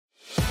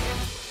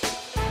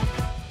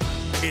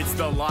It's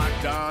the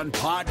Locked On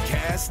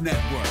Podcast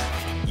Network,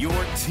 your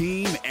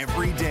team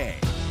every day.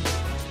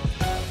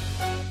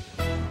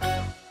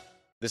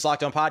 This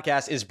Locked On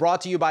Podcast is brought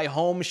to you by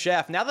Home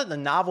Chef. Now that the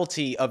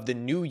novelty of the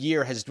new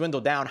year has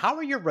dwindled down, how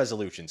are your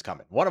resolutions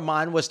coming? One of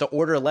mine was to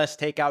order less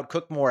takeout,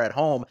 cook more at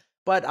home,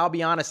 but I'll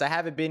be honest, I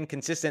haven't been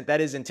consistent. That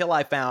is until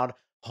I found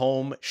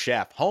Home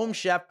Chef. Home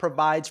Chef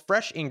provides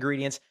fresh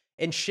ingredients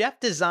and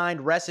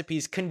chef-designed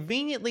recipes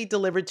conveniently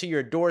delivered to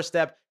your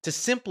doorstep to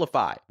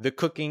simplify the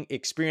cooking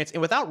experience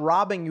and without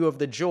robbing you of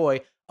the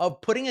joy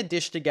of putting a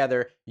dish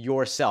together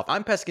yourself.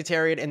 I'm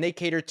pescatarian, and they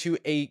cater to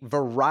a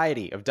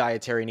variety of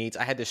dietary needs.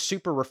 I had this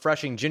super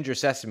refreshing ginger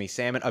sesame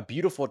salmon, a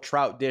beautiful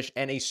trout dish,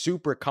 and a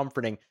super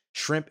comforting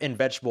shrimp and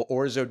vegetable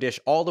orzo dish,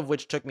 all of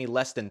which took me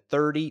less than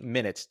 30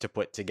 minutes to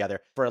put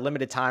together. For a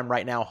limited time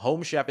right now,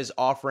 Home Chef is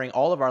offering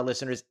all of our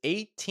listeners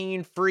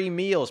 18 free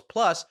meals,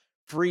 plus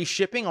free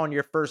shipping on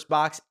your first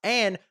box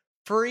and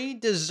free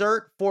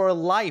dessert for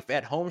life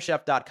at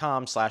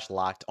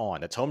homechef.com/lockedon.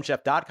 That's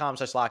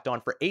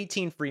homechef.com/lockedon for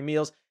 18 free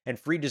meals and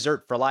free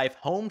dessert for life.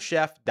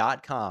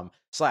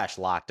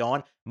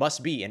 Homechef.com/lockedon.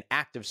 Must be an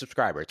active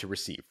subscriber to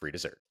receive free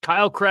dessert.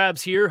 Kyle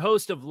Krabs here,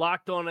 host of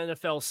Locked On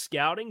NFL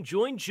Scouting.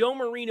 Join Joe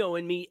Marino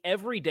and me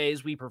every day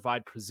as we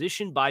provide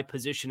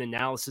position-by-position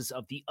analysis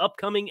of the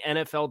upcoming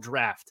NFL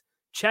Draft.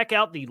 Check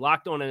out the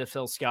Locked On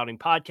NFL Scouting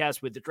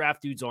podcast with the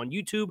Draft Dudes on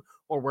YouTube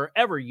or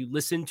wherever you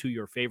listen to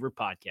your favorite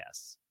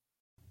podcasts.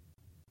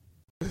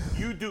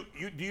 Do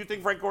you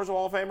think Frank Gore's a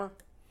Hall of Famer?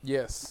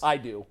 Yes, I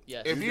do.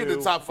 Yes. If you're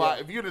the top five,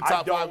 yeah. if you're the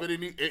top five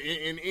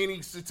in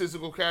any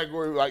statistical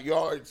category like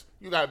yards,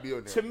 you got to be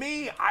on there. To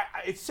me,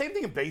 it's the same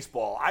thing in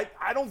baseball. I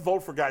don't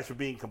vote for guys for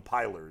being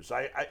compilers.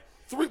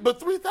 But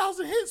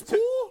 3,000 hits,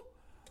 Poole?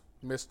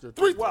 Mr.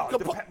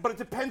 But it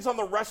depends on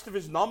the rest of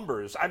his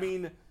numbers. I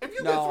mean, if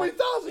you get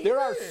 3,000, there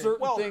are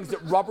certain things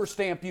that rubber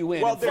stamp you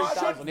in. Well, there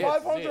should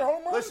 500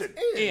 home runs. Listen,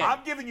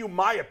 I'm giving you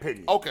my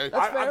opinion. Okay,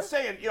 that's fair. I'm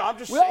saying, I'm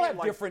just we saying. All have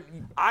like, different.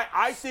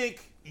 I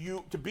think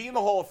to be in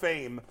the Hall of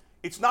Fame,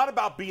 it's not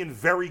about being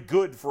very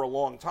good for a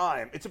long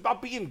time. It's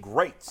about being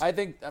great. I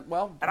think. I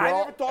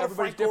never thought of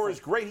Frank Gore as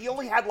great. He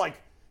only had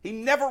he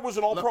never was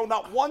an All-Pro,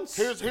 not once.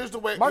 Here's the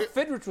way. Mark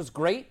Fidrich was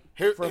great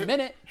for a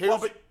minute.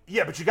 But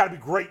you got to be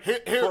great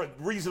for a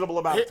reasonable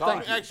amount of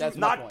time. That's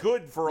not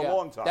good for a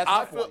long time.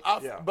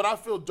 But I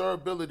feel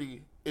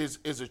durability is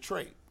a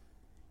trait.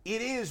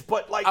 It is,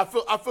 but I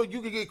feel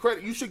you can get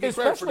credit. You should get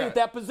credit for that. Especially at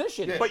that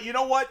position. Yeah. But you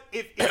know what?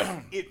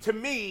 To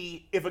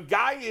me, if a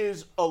guy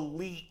is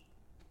elite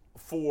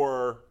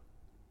for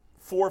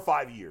 4 or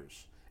 5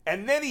 years,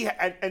 and then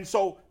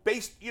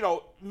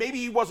maybe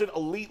he wasn't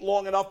elite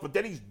long enough, but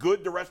then he's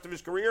good the rest of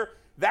his career,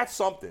 that's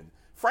something.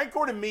 Frank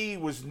Gore to me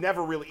was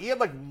never really. He had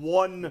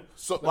one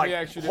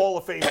Hall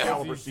of Fame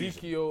caliber season.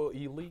 Ezekiel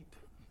elite?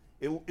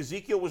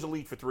 Ezekiel was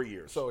elite for 3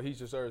 years. So he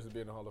deserves to be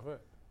in the Hall of Fame.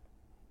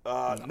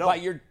 No.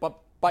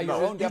 By your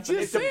own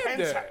definition. It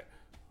depends.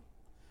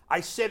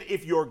 I said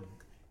if you're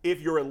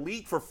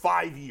elite for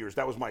 5 years,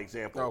 that was my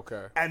example.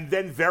 Okay. And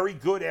then very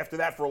good after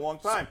that for a long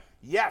time.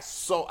 Yes.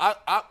 So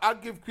I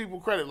give people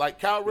credit. Like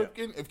Cal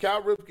Ripken, if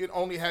Cal Ripken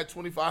only had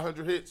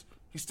 2,500 hits,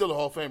 he's still a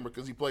Hall of Famer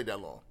because he played that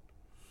long.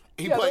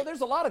 There's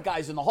a lot of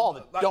guys in the Hall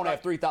that don't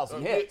have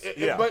 3,000 hits.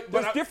 But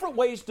there's different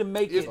ways to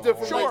make it.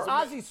 Sure,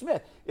 Ozzie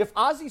Smith. If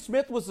Ozzie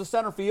Smith was the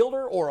center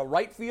fielder or a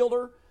right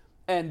fielder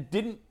and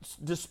didn't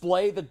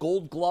display the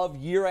Gold Glove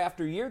year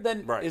after year,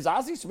 then is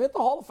Ozzie Smith the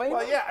Hall of Famer?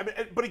 Well, yeah,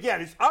 but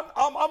again,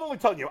 I'm only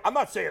telling you. I'm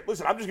not saying.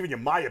 Listen, I'm just giving you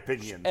my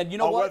opinion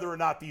on whether or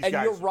not these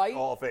guys are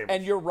Hall of Famers.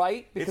 And you're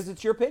right because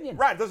it's your opinion.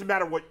 Right. It doesn't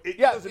matter what. It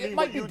doesn't mean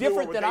might what you be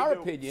different do or than our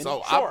do. opinion.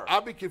 So sure.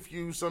 I'll be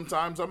confused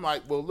sometimes. I'm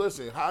like, well,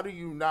 listen, how do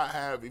you not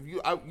have? If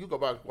you go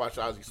back and watch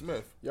Ozzie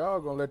Smith,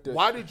 y'all gonna let this.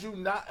 Why did you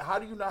not? How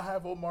do you not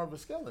have Omar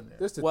Vizquel in there?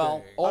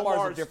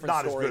 Omar's a different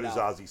not story as good as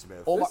Ozzie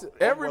Smith. Omar's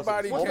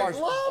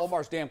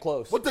damn close.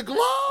 With the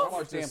glove.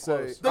 Omar's damn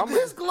close.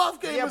 His glove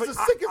game is the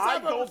sickest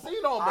I've ever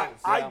seen almost.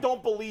 I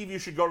don't believe you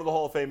should go to the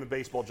Hall of Fame in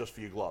baseball just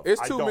for your glove.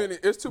 It's too many.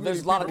 There's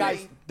a lot of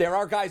guys. There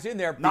are guys in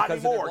there. Not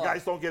anymore.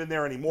 Guys don't get in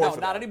there anymore. No,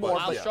 not anymore.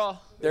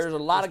 There's a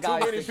lot of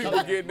guys. Too many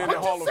people getting in the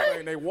Hall of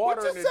Fame. They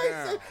watering it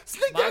down.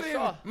 Sneak that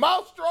in.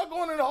 Mouth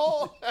struggling in the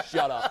hall.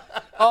 Shut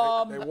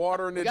up. They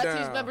watering it down. We got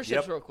these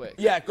memberships real quick.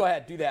 Yeah, go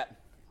ahead. Do that.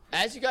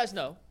 As you guys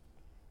know,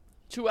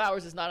 2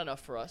 hours is not enough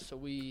for us, so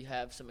we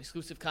have some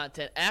exclusive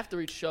content after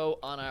each show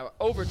on our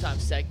overtime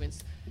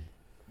segments.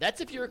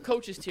 That's if you're a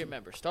coaches tier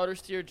member.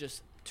 Starters tier,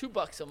 just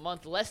 $2 a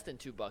month, less than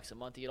 $2 a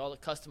month. You get all the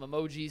custom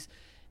emojis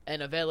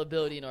and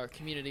availability in our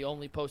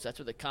community-only post. That's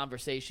where the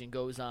conversation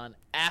goes on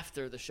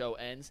after the show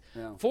ends.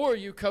 Yeah. For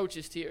you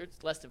coaches tier,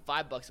 it's less than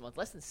 $5 a month,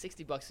 less than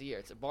 $60 a year.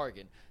 It's a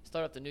bargain.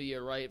 Start off the new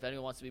year right. If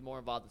anyone wants to be more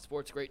involved in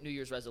sports, great New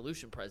Year's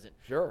resolution present.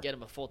 Sure. Get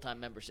them a full-time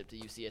membership to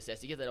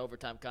UCSS. You get that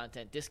overtime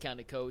content,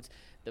 discounted codes,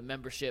 the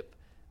membership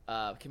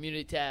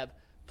community tab,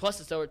 plus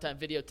this overtime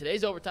video.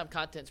 Today's overtime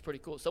content is pretty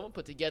cool. Someone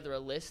put together a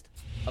list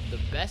of the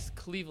best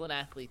Cleveland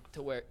athlete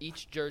to wear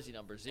each jersey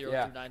number, 0 through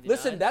 99.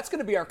 Listen, that's going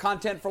to be our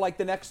content for like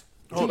the next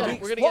 2 weeks. We're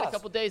going to get a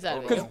couple days out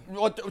of it.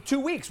 Because 2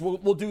 weeks,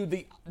 we'll do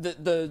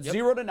the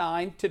 0 to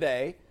 9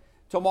 today,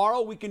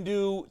 Tomorrow we can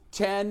do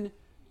 10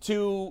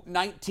 to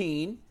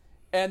 19.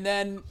 And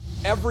then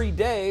every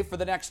day for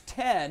the next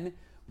 10,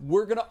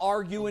 we're going to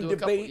argue and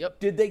debate,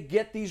 did they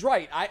get these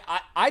right?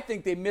 I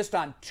think they missed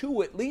on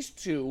at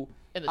least two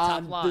in the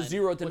on top line, the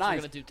 0 to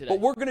 9. But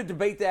we're going to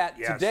debate that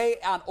today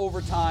on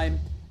overtime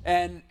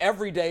and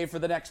every day for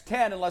the next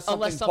 10 unless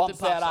something bumps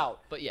that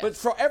out. But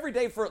for every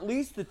day for at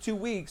least the 2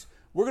 weeks,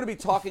 we're going to be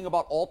talking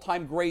about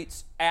all-time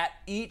greats at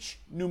each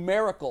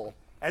numerical.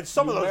 And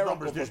some of those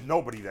numbers, there's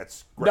nobody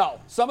that's great.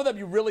 No, some of them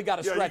you really got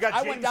to stretch. You got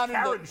I James went down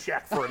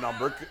Karinchak for a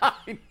number.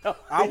 I know.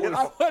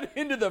 I went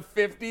into the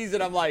 50s,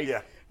 and I'm like,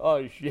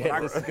 oh, shit,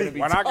 this is going to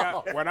be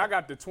tough. When I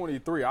got to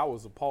 23, I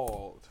was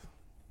appalled.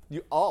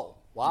 Wow.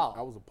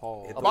 I was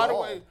appalled. By the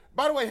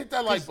way, hit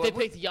that like button. They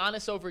picked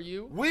Giannis over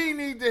you. We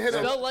need to hit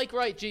Spell like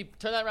right, G.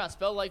 Turn that around.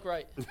 Spell like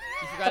right. You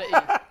forgot it.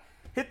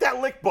 Hit that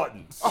lick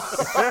button.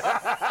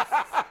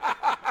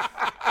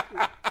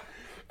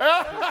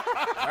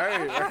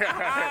 Hey.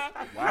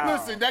 Wow.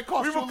 Listen, that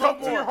costs you a little more.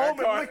 We will come to your home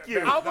and lick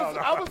you. I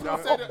was going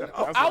to say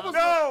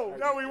that.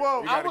 No, we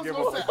won't. I was going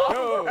to say. We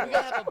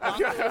got to have a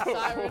Bronco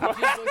siren.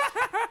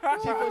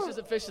 G. Bush is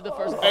officially the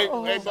first. Hey,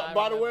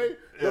 by the way,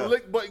 the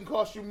lick button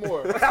costs you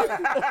more.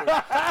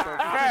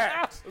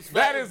 Fact.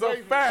 That is a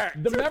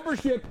fact. The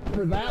membership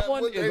for that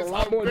one is a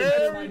lot more than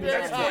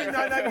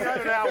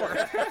 $29.99 an hour.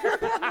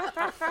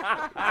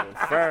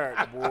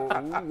 Fact,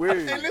 boy.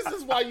 And this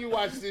is why you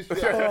watch this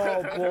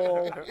show. Oh,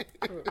 boy.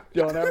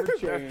 Don't ever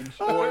change.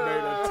 Boy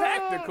made a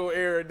tactical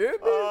error, didn't he?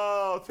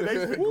 Oh,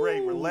 today's been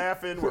great. We're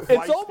laughing. We're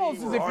feisty. It's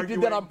almost as if you did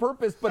that on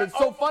purpose, but it's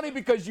so funny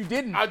because you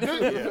didn't. I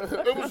didn't.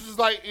 It was just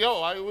like,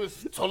 it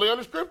was totally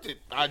unscripted.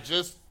 I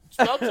just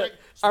spell check.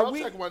 Are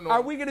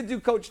we going to do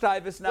Coach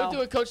Tyvis now? We're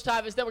doing Coach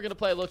Tyvis. Then we're going to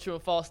play a little true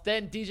and false.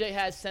 Then DJ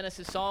has sent us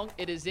his song.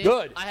 It is in.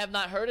 Good. I have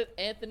not heard it.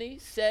 Anthony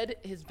said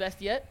his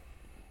best yet.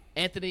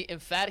 Anthony,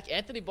 emphatic.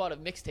 Anthony bought a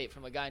mixtape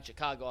from a guy in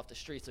Chicago off the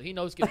street, so he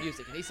knows good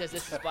music, and he says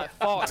this is by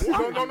far.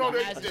 No.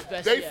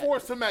 They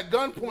forced him at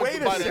gunpoint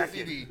to buy that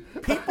CD.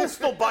 People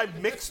still buy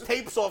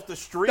mixtapes off the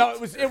street. No,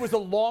 it was a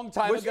long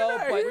time ago.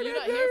 Were you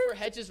not here for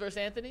Hedges versus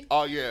Anthony?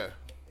 Oh yeah.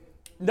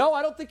 No,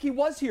 I don't think he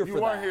was here for that.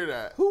 You weren't here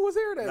that. Who was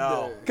here that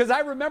day? Because I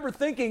remember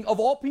thinking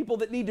of all people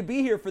that need to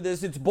be here for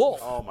this, it's Bull.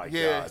 Oh my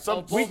God.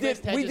 We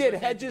did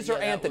Hedges or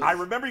Anthony. I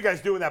remember you guys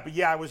doing that, but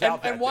I was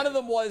out that And one of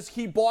them was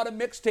he bought a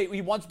mixtape.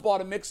 He once bought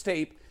a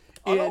mixtape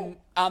on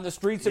the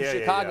streets of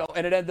Chicago,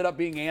 and it ended up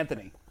being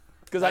Anthony.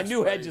 Because I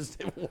knew Hedges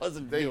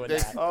wasn't doing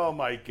that. Oh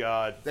my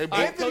God.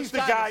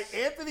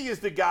 Anthony is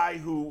the guy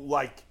who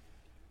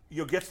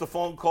gets the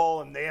phone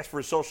call and they ask for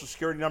his social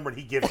security number and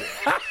he gives it.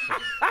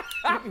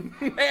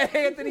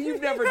 Anthony,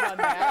 you've never done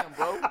that,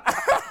 bro.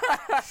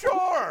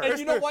 Sure. And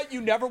you know what? You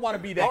never want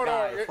to be that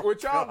guy.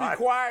 Would y'all be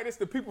quiet? It's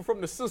the people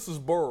from the Sisters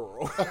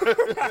Borough.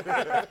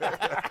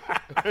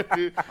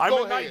 I'm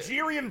a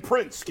Nigerian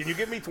prince. Can you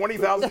give me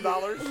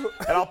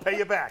 $20,000 and I'll pay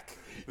you back?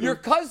 Your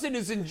cousin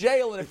is in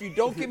jail, and if you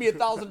don't give me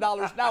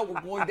 $1,000 now,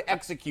 we're going to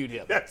execute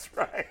him. That's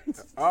right.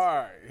 All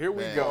right, here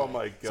we go. Oh,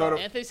 my God. So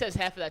Anthony says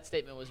half of that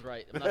statement was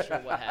right. I'm not sure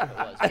what half it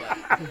was. But.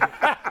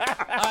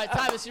 All right,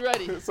 Tyvis, you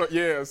ready? So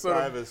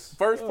the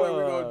first play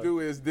we're going to do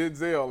is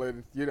Denzel,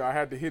 and, I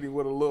had to hit him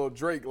with a little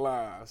Drake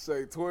line.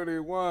 Say,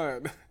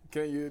 21,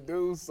 can you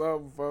do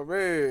something for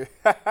me?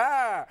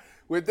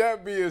 With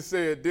that being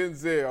said,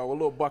 Denzel, a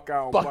little Buckeye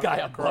on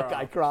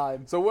Buckeye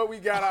crime. So what we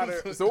got out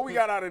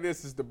of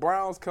this is the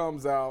Browns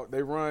comes out,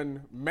 they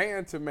run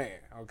man to man,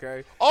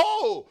 okay?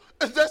 Oh,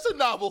 that's a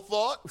novel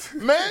thought.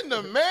 Man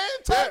to man.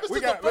 Tyvis is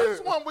the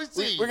first one we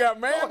see. We got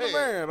man to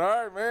man,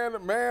 all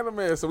right, man to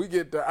man. So we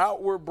get the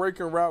outward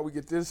breaking route. We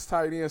get this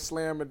tight end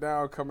slamming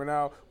down, coming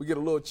out. We get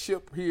a little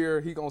chip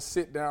here. He gonna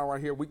sit down right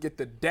here. We get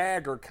the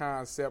dagger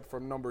concept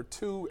from number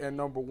 2 and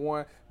number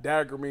 1.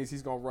 Dagger means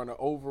he's gonna run an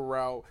over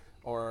route,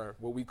 or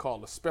what we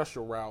call a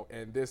special route,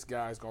 and this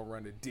guy's going to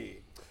run a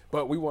dig.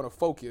 But we want to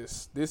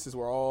focus. This is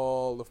where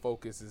all the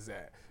focus is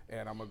at.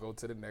 And I'm going to go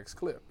to the next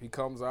clip. He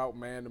comes out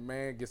man to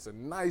man, gets a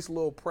nice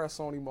little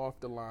press on him off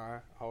the line.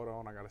 Hold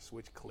on, I got to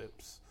switch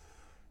clips.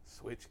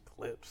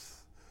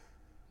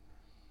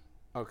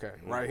 Okay,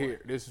 right here.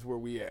 This is where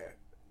we at.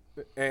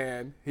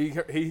 And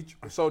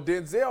so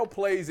Denzel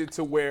plays it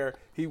to where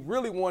he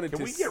really wanted to.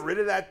 Can we get rid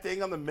of that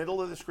thing on the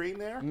middle of the screen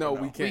there? No,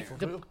 we can't.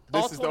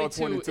 This is the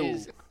 22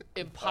 is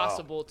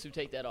impossible to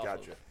take that off.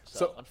 Gotcha.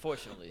 So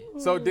unfortunately.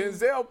 So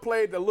Denzel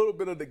played a little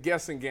bit of the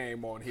guessing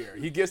game on here.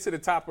 He gets to the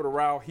top of the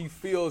route. He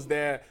feels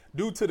that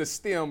due to the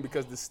stem,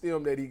 because the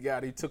stem that he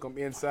got, he took him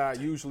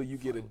inside. Usually you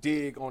get a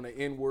dig on the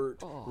inward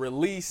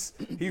release.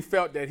 He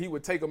felt that he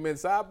would take him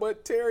inside,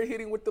 but Terry hit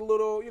him with the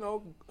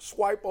little,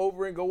 swipe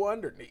over and go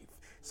underneath.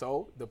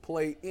 So the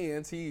play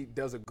ends. He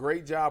does a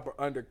great job of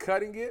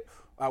undercutting it.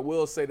 I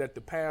will say that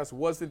the pass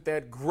wasn't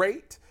that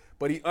great,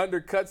 but he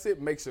undercuts it,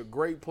 makes a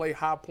great play,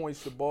 high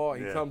points the ball,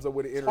 and he comes up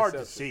with an interception. It's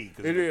hard to see.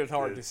 It is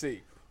hard to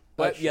see.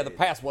 But, the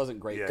pass wasn't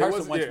great. Yeah. It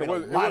wasn't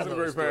a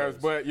great pass,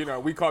 but,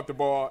 we caught the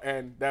ball,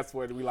 and that's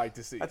what we like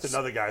to see. That's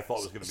another guy I thought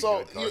was going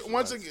to be good.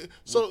 Once again,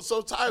 so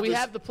Tyvis. We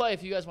have the play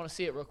if you guys want to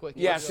see it real quick.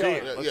 Yeah,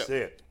 let's see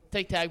it.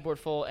 Take tag board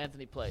full,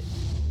 Anthony plays.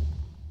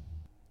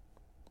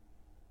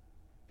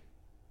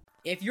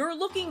 If you're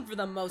looking for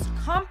the most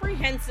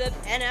comprehensive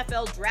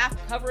NFL draft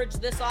coverage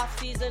this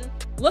offseason,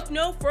 look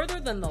no further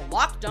than the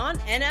Locked On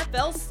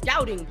NFL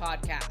Scouting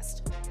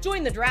Podcast.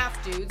 Join the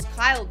draft dudes,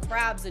 Kyle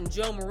Krabs and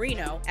Joe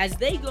Marino, as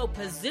they go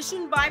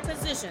position by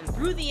position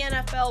through the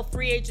NFL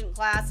free agent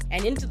class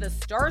and into the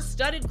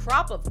star-studded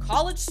crop of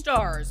college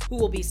stars who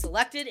will be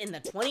selected in the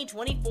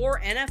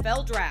 2024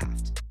 NFL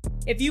Draft.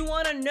 If you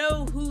want to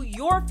know who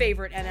your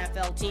favorite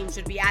NFL team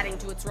should be adding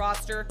to its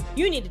roster,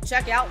 you need to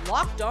check out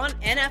Locked On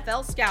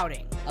NFL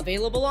Scouting,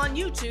 available on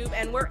YouTube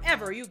and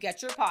wherever you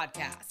get your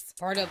podcasts.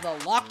 Part of the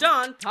Locked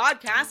On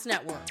Podcast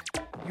Network,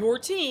 your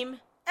team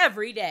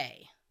every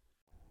day.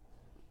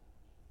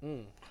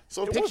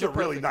 So it was a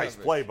really nice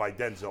play by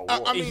Denzel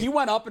Ward. I mean, he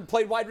went up and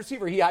played wide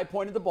receiver. He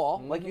high-pointed the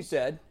ball, like you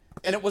said,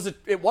 and it was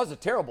a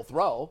terrible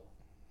throw.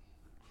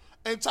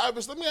 And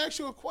Tybus, let me ask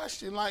you a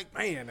question. Like,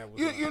 man, that was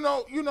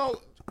you know,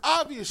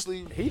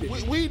 obviously,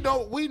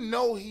 we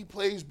know he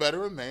plays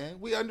better in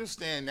man. We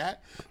understand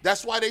that.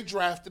 That's why they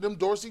drafted him.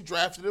 Dorsey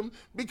drafted him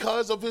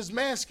because of his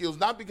man skills,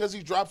 not because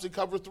he drops in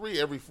cover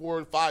 3 every 4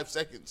 or 5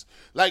 seconds.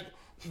 Like,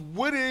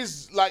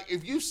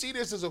 if you see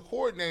this as a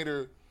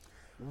coordinator,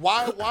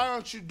 why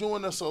aren't you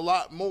doing this a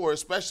lot more,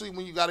 especially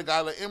when you got a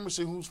guy like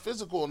Emerson who's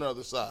physical on the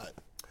other side?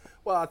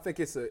 Well, I think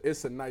it's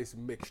a nice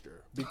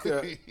mixture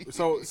because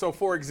so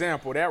for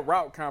example, that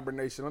route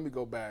combination. Let me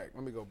go back.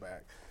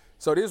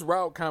 So this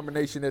route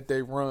combination that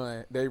they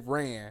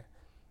ran,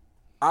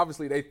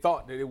 obviously they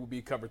thought that it would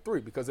be cover 3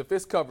 because if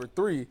it's cover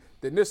 3,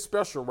 then this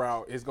special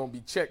route is going to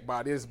be checked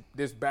by this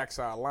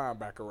backside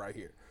linebacker right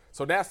here.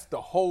 So that's the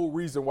whole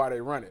reason why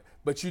they run it.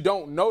 But you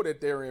don't know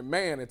that they're in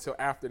man until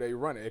after they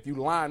run it. If you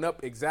line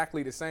up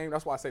exactly the same,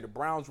 that's why I say the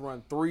Browns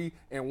run 3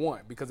 and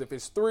 1 because if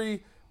it's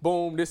 3.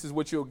 Boom, this is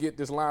what you'll get.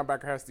 This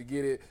linebacker has to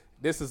get it.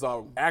 This is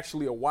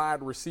actually a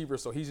wide receiver,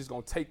 so he's just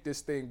going to take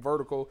this thing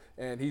vertical,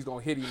 and he's going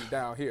to hit him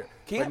down here.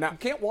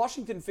 Can't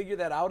Washington figure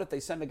that out if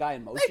they send a guy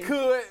in motion?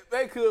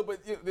 They could, but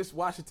this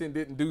Washington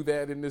didn't do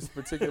that in this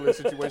particular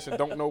situation.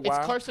 Don't know why.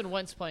 It's Carson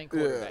Wentz playing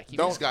quarterback.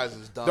 These guys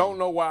is dumb. Don't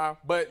know why,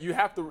 but you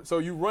have to – so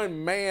you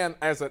run man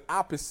as an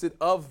opposite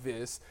of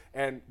this,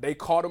 and they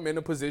caught him in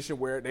a position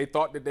where they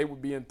thought that they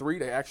would be in 3.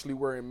 They actually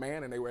were in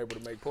man, and they were able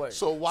to make plays.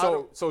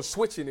 So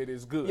switching it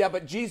is good. Yeah,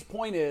 but G's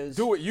point is –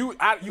 do it.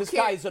 This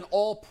guy's an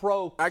all-pro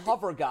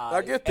cover guy.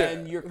 I get that.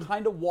 And you're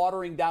kind of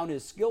watering down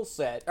his skill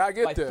set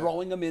by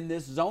throwing him in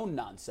this zone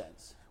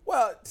nonsense.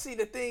 Well, see,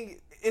 the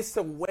thing, it's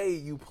the way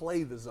you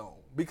play the zone.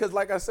 Because,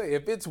 like I say,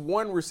 if it's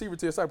one receiver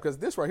to your side, because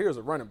this right here is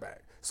a running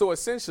back. So,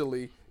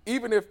 essentially,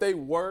 even if they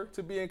were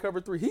to be in cover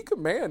 3, he could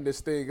man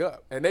this thing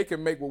up. And they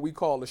can make what we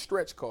call a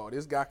stretch call.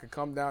 This guy could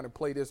come down and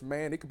play this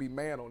man. It could be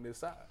man on this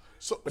side.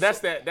 But that's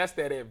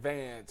that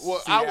advanced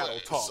Seattle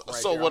talk right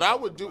So there. what I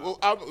would do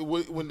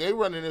when they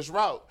running this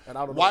route, and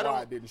I don't know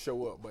why it didn't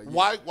show up. But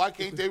why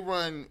can't they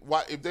run?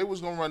 If they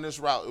was gonna run this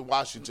route in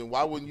Washington,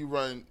 why wouldn't you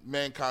run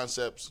man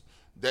concepts?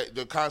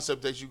 The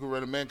concept that you can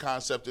run a man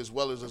concept as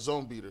well as a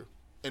zone beater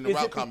in the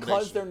route combination.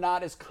 Because they're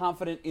not as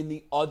confident in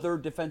the other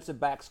defensive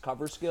backs'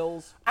 cover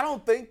skills? I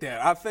don't think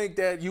that. I think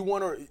that you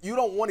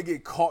don't want to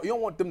get caught. You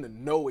don't want them to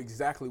know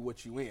exactly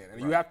what you in, and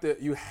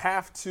you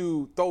have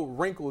to throw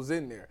wrinkles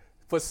in there.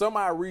 For some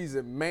odd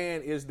reason,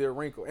 man is their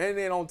wrinkle. And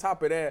then on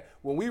top of that,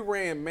 when we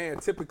ran man,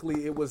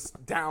 typically it was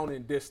down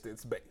and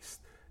distance based.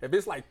 If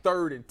it's like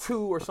 3rd and 2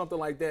 or something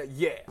like that,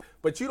 yeah.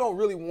 But you don't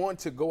really want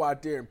to go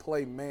out there and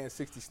play man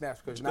 60 snaps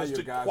because now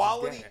your guys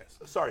is gas.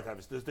 Sorry,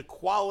 Thomas. Does the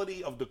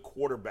quality of the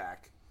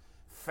quarterback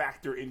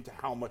factor into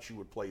how much you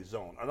would play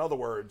zone? In other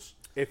words,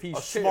 if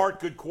he's smart,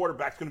 good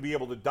quarterback's going to be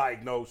able to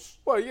diagnose.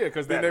 Well, yeah,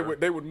 because then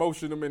they would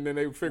motion them and then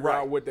they would figure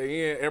out what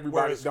they in.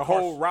 Everybody, the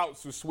whole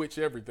routes would switch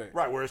everything.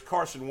 Right. Whereas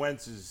Carson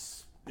Wentz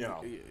is,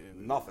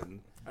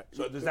 nothing.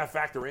 So does that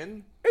factor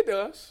in? It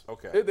does.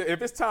 Okay.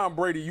 If it's Tom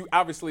Brady, you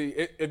obviously,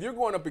 if you're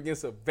going up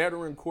against a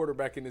veteran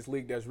quarterback in this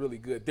league that's really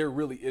good, there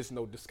really is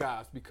no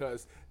disguise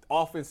because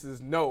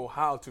offenses know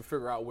how to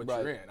figure out what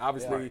you're in.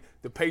 Obviously,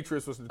 the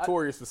Patriots was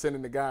notorious for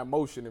sending the guy in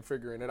motion and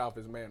figuring it out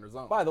his man or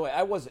zone. By the way,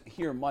 I wasn't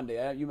here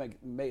Monday. You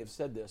may have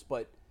said this,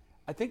 but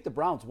I think the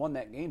Browns won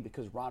that game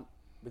because Ron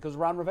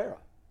Rivera.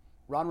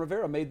 Ron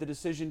Rivera made the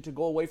decision to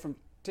go away from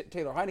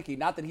Taylor Heineke.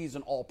 Not that he's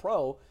an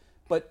all-pro,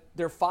 but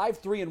they're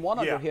 5-3-1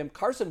 under him.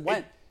 Carson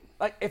Wentz.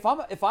 If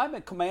I'm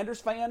a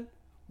Commanders fan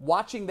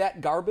watching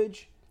that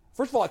garbage,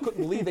 first of all, I couldn't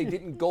believe they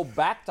didn't go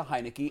back to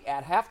Heineke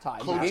at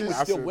halftime. The game was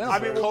still winnable. I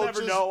mean, we'll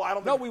never know. I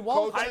don't think we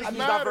won't. Heineke's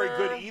not very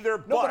good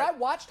either. No, but I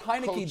watched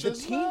Heineke. The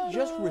team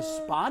just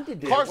responded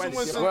to it.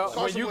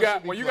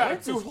 When you got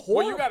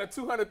a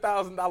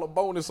 $200,000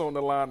 bonus on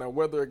the line, and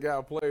whether a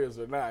guy plays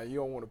or not, you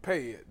don't want to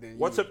pay it. Then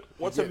what's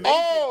amazing?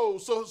 Oh,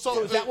 so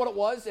is that what it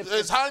was?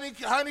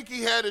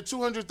 Heineke had a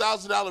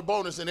 $200,000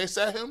 bonus and they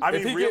sat him? I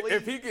mean,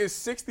 if he gets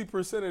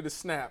 60% of the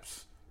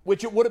snaps.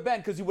 Which it would have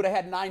been because he would have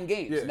had 9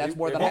 games, and that's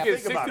more than half. He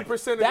gets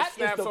 60% of the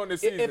snaps on the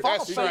season.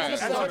 That's trash.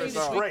 That's a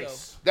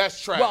disgrace.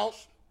 That's trash. Well,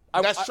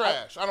 That's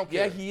trash. I don't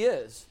care. Yeah, he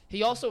is.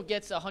 He also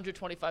gets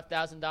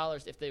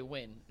 $125,000 if they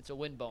win. It's a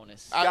win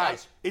bonus.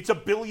 Guys, it's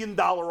 $1 billion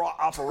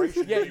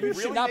operation. Yeah, you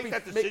really not make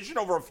that decision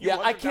over a few $100,000?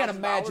 I can't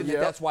imagine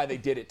that's why they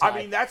did it, Ty. I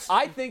mean,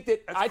 I think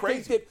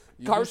that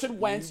Carson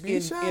Wentz,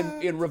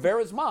 in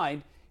Rivera's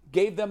mind,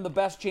 gave them the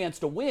best chance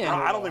to win. No,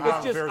 I don't think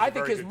I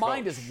think his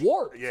mind is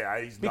warped.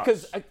 Yeah, he's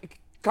nuts. Because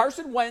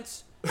Carson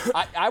Wentz,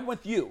 I'm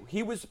with you.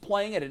 He was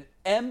playing at an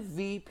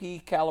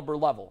MVP caliber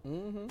level.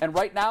 Mm-hmm. And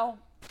right now,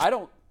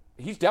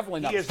 he's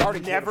definitely not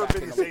starting. He has never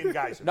been the same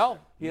guy. No,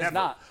 he has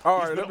not. All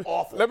right, He's been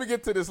awful. Let me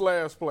get to this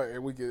last play,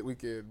 and we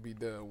can be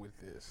done with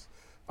this.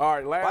 All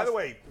right, By the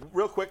way,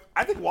 real quick,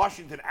 I think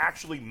Washington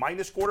actually,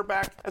 minus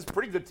quarterback, has a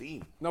pretty good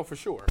team. No, for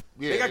sure.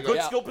 They got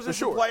good skill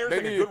position players.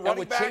 They got good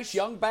running backs. Chase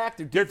Young back,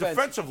 their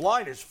defensive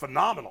line is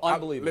phenomenal.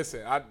 Unbelievable.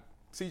 Listen,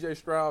 C.J.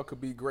 Stroud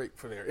could be great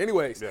for there.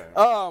 Anyways,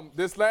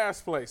 this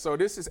last play. So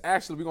this is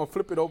actually, we're going to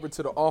flip it over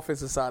to the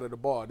offensive side of the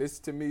ball. This,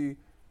 to me,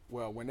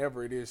 well,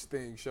 whenever this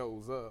thing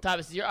shows up.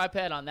 Thomas, is your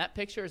iPad on that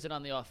picture or is it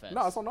on the offense?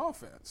 No, it's on the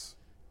offense.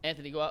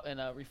 Anthony, go out and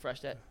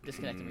refresh that.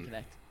 Disconnect and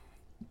reconnect.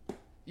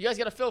 You guys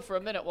got to fill for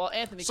a minute while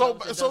Anthony so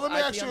comes let me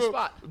IP ask on you,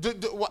 spot.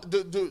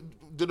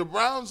 do the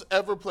Browns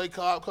ever play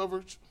cloud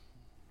coverage?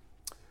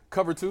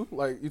 Cover two?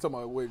 Like, you talking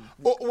about with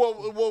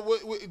well,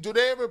 do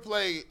they ever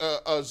play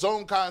a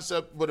zone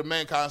concept with a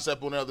man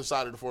concept on the other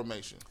side of the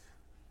formation?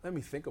 Let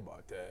me think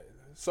about that.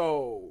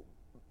 So,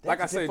 That's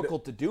like I said,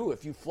 difficult to do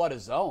if you flood a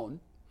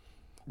zone.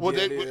 Well,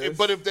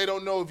 but if they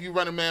don't know if you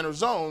run a man or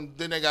zone,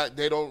 then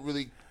they don't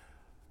really.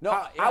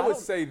 No, I would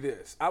say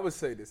this.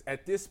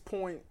 At this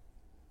point,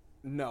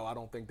 no, I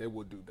don't think they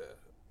would do that.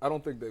 I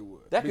don't think they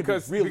would. That could be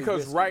really because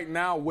risky. right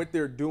now what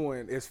they're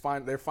doing is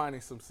they're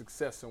finding some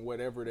success in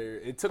whatever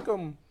it took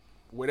them.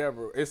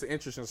 Whatever. It's an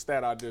interesting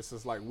stat out there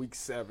since like week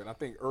 7. I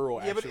think Earl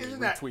actually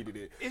retweeted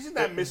it. Isn't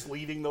that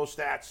misleading, those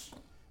stats?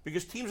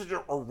 Because teams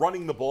are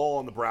running the ball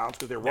on the Browns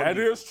because they're running.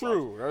 That is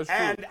true. That's true.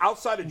 And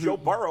outside of Joe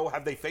Burrow,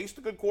 have they faced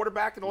a good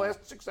quarterback in the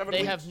last 6-7 weeks?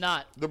 They have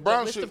not. The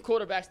Browns list of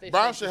quarterbacks they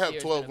Browns faced should have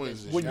this 12 year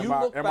wins. When you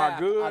look am back I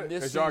good? on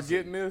this Is y'all season,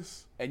 getting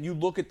this? and you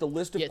look at the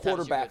list of Yeah,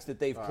 Thomas, you're quarterbacks good. that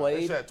they've They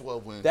played, should have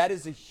 12 wins. that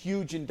is a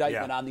huge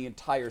indictment on the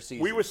entire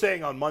season. We were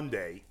saying on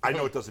Monday, I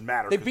know it doesn't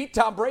matter. They beat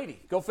Tom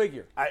Brady. Go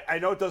figure. I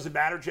know it doesn't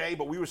matter, Jay,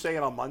 but we were saying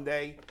on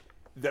Monday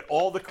that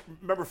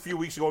remember a few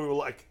weeks ago we were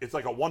like, it's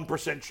like a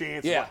 1%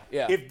 chance. Yeah.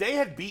 If they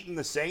had beaten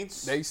the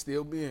Saints, They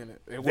still be in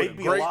it. they'd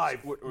be alive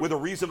with a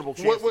reasonable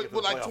chance. With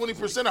like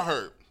 20% of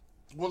hurt.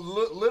 Well,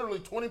 literally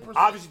 20%.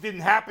 Obviously, it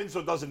didn't happen, so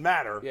it doesn't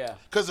matter. Yeah.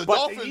 Because the But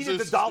Dolphins they needed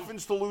the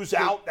Dolphins to lose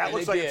out. That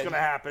looks like it's going to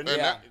happen.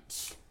 Yeah.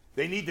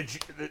 They need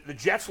the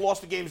Jets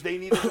lost the games they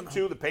needed them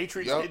to. The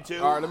Patriots did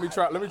too. All right,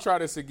 let me try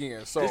this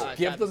again. So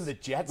Give them the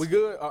Jets. we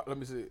good? Let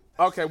me see.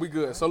 Okay, we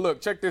good. So look,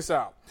 check this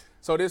out.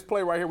 So this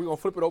play right here, we're gonna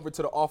flip it over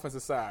to the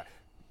offensive side.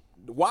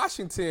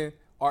 Washington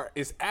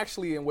is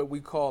actually in what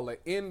we call an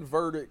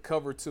inverted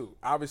cover 2.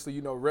 Obviously,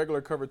 regular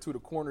cover 2, the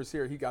corners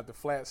here, he got the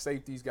flat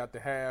safety, he's got the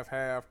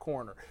half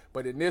corner.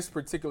 But in this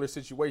particular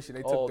situation,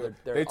 they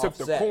took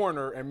the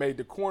corner and made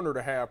the corner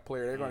the half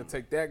player. They're going to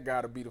take that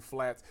guy to be the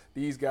flats.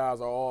 These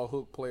guys are all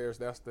hook players.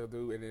 That's the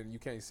dude. And then you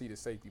can't see the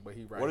safety, but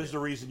he right What there. is the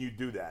reason you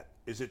do that?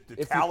 Is it the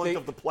If talent you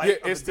of the player,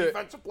 Yeah, of the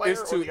defensive player, or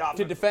the offensive?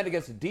 to defend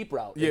against a deep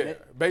route. Yeah, isn't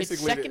it?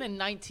 basically. It's 2nd and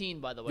 19,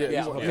 by the way.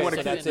 Yeah, okay, you want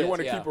so to that's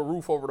keep a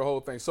roof over the whole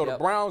thing. So the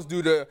Browns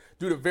do the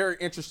very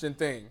interesting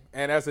thing.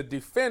 And as a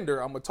defender,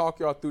 I'm gonna talk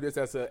y'all through this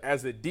as a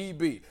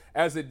DB.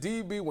 As a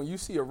DB, when you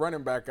see a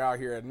running back out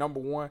here at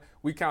number 1,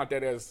 we count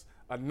that as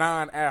a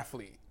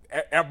non-athlete.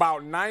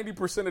 About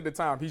 90% of the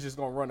time, he's just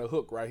gonna run a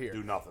hook right here.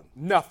 Do nothing.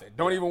 Nothing.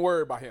 Don't even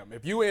worry about him.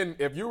 If you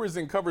was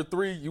in cover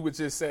 3, you would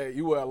just say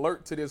you would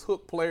alert to this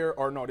hook player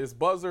or this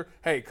buzzer.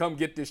 Hey, come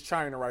get this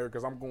China right here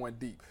because I'm going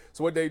deep.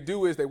 So what they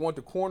do is they want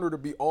the corner to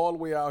be all the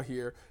way out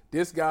here.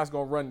 This guy's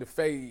gonna run the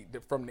fade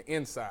from the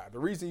inside. The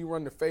reason you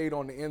run the fade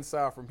on the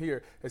inside from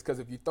here is because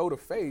if you throw the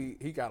fade,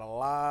 he got a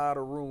lot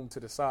of room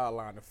to the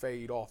sideline to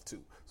fade off to.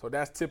 So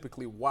that's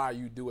typically why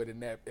you do it in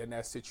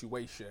that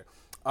situation.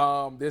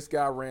 This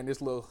guy ran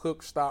this little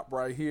hook stop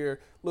right here,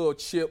 little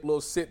chip,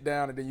 little sit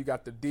down, and then you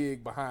got the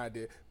dig behind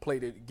it, play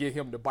to get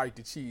him to bite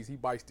the cheese. He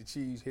bites the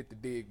cheese, hit the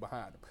dig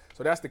behind him.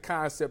 So that's the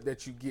concept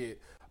that you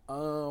get.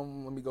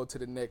 Let me go to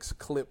the next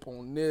clip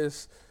on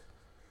this.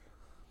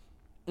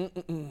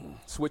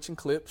 Switching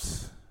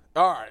clips.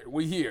 All right,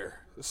 we here.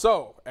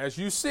 So as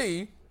you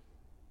see,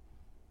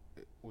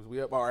 was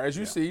we up? All right, as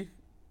you see,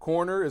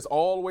 corner is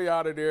all the way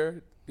out of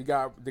there.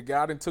 The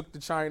guy that took the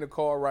China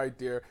call right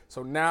there.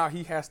 So now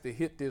he has to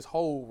hit this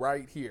hole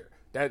right here.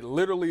 That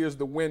literally is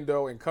the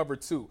window in cover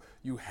 2.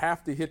 You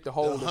have to hit the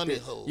hole. The honey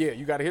hole. Yeah,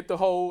 you got to hit the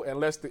hole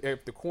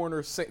if the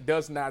corner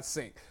does not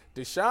sink.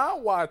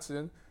 Deshaun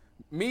Watson,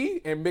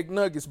 me and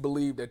McNuggets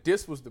believe that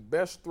this was the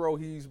best throw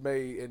he's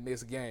made in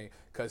this game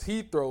because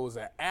he throws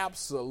an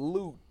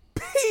absolute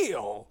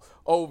peel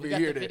over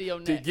here to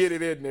get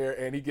it in there,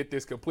 and he get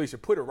this completion.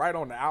 Put it right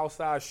on the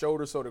outside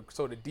shoulder so the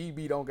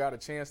DB don't got a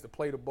chance to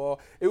play the ball.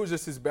 It was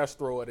just his best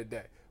throw of the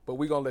day. But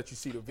we're going to let you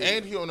see the video.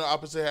 And he on the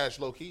opposite hash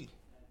low key.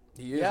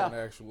 He is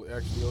actually,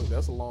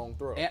 that's a long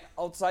throw. And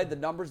outside the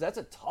numbers, that's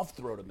a tough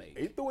throw to make.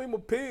 He threw him a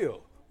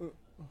pill.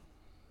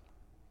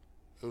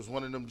 It was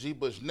one of them G.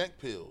 Bush neck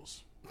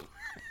pills.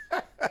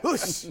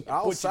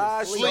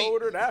 Outside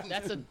shoulder.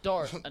 That's a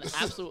dart, an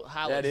absolute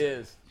howler. That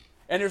is.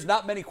 And there's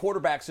not many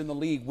quarterbacks in the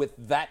league with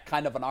that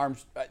kind of arm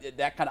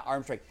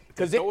strength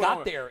because it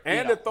got there.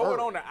 And to throw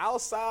it on the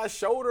outside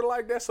shoulder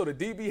like that, so the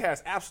DB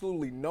has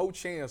absolutely no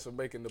chance of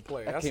making the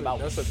play. That's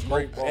a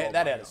great ball.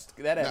 That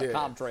had a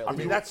calm trail. I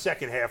mean, that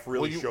second half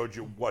really showed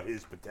you what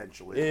his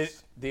potential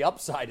is. The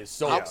upside is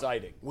so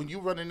exciting. When you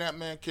running that,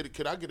 man,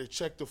 could I get a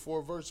check to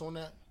 4 verts on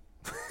that?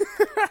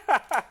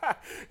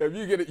 If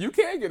you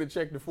can get a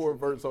check to 4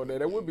 verts on that.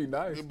 That would be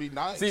nice. It'd be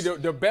nice. See,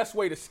 the best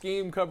way to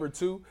scheme cover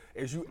 2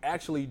 is you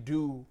actually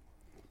do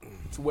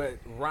what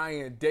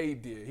Ryan Day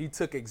did. He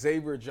took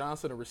Xavier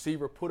Johnson, a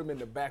receiver, put him in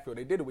the backfield.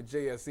 They did it with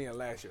JSN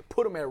last year.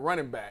 Put him at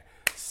running back.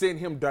 Send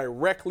him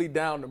directly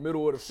down the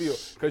middle of the field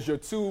because your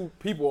two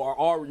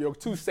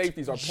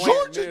safeties are playing.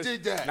 Georgia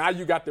did that. Now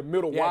you got the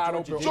middle wide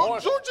open.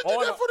 Georgia did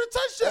that for the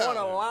touchdown.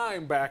 On a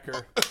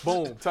linebacker,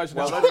 boom,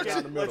 touchdown.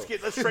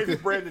 Let's trade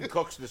with Brandon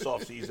Cooks this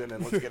offseason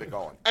and let's get it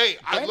going. Hey,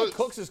 Brandon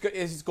Cooks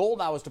his goal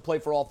now is to play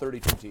for all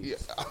 32 teams.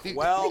 Yeah.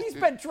 Well, he's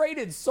been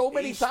traded so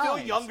many times. He's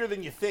still younger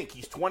than you think.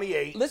 He's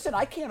 28. Listen,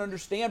 I can't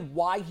understand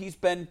why he's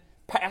been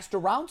passed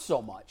around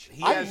so much.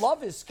 I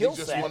love his skill set.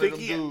 He's just one of them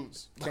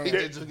dudes. He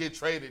did just get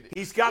traded.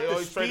 He's got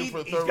the speed.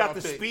 He's got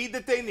the speed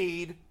that they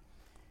need.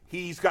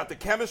 He's got the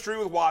chemistry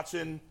with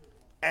Watson,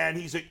 and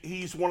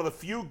he's one of the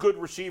few good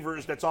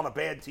receivers that's on a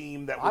bad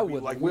team that would be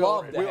like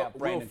love to have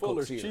Brandon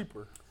Fuller's Cooks here.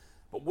 cheaper.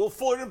 But Will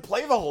Fuller didn't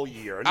play the whole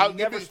year, and he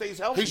never stays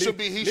healthy. He should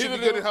be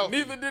good and healthy.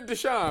 Neither did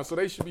Deshaun, so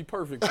they should be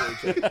perfect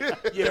for each other.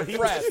 Yeah, he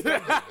was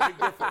big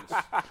difference.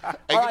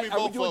 All right,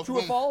 are we doing true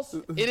or false?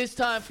 It is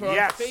time for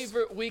our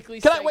favorite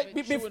weekly Can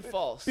segment, True and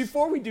False.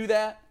 Before we do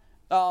that,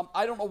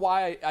 I don't know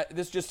why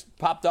this just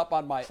popped up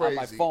on my phone,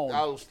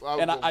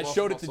 I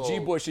showed it to G.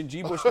 Bush, and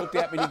G. Bush looked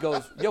at me and he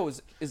goes, "Yo,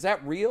 is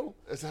that real?"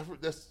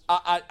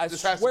 I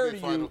swear to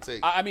you.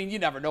 I mean, you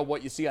never know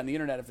what you see on the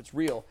internet if it's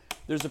real.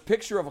 There's a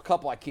picture of a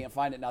couple. I can't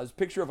find it now. There's a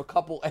picture of a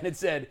couple, and it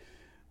said,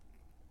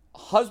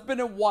 "Husband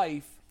and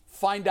wife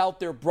find out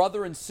they're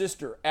brother and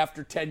sister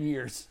after 10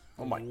 years."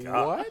 Oh my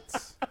God!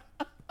 What?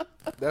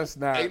 That's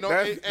not.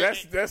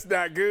 That's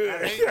not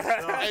good.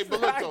 Hey,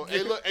 but look though.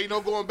 Ain't no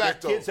going back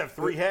though. Kids have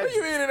 3 heads. What do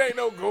you mean it ain't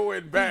no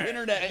going back? The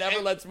internet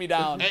never lets me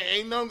down.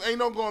 Ain't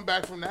no going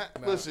back from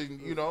that. No. Listen,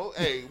 we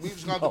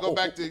just gonna have to go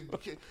back to.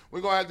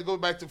 We're gonna have to go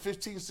back to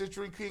 15th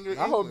century King of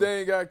England. I hope they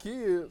ain't got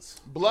kids.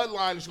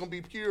 Bloodline is gonna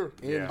be pure.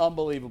 Yeah.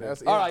 Unbelievable.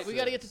 All right, we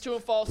got to get to True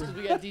and False because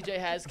we got DJ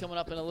Has coming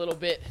up in a little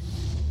bit.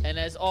 And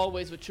as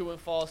always with True and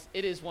False,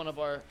 it is one of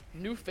our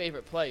new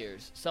favorite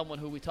players, someone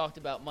who we talked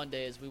about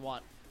Monday as we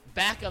want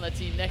back on the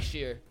team next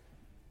year.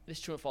 This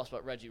is True and False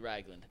about Reggie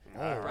Ragland.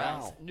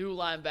 Browns new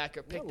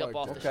linebacker picked up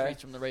off the streets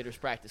from the Raiders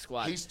practice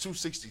squad. He's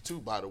 262,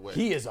 by the way.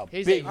 He is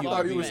big human. I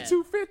thought he was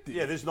 250.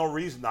 Yeah, there's no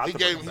reason not to.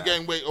 He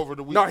gained weight over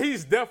the week. No,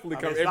 he's definitely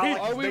coming.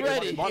 Are we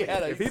ready?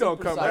 If he don't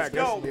come back,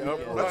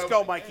 let's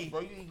go, Mikey.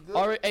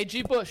 All right, hey,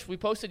 G. Bush, we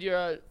posted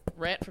your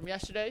rant from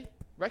yesterday.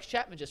 Rex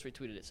Chapman just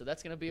retweeted it, so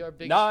that's going to be our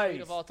biggest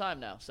tweet of all time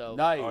now. So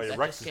nice. Oh, yeah,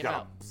 Rex has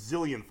got a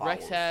zillion followers.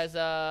 Rex has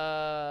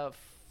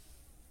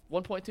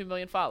 1.2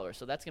 million followers,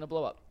 so that's going to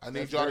blow up. I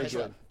need y'all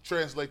to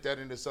translate that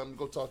into something.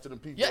 Go talk to them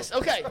people. Yes,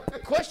 okay.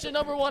 Question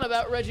number 1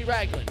 about Reggie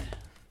Ragland.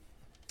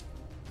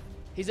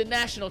 He's a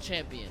national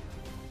champion,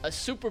 a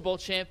Super Bowl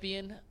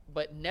champion,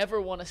 but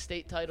never won a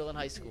state title in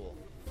high school.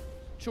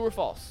 True or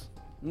false?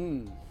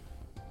 One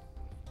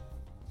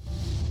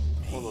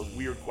of those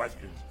weird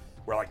questions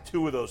where like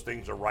 2 of those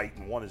things are right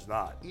and 1 is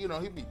not. He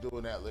be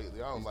doing that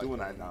lately. I don't like doing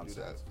that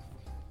nonsense.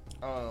 Do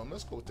that.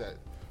 Let's go with that.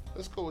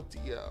 Let's go with the.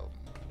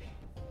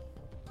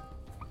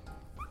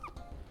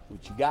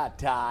 What you got,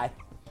 Ty?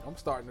 I'm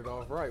starting it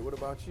off right. What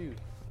about you?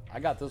 I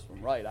got this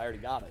one right. I already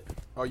got it.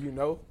 Oh, you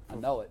know? I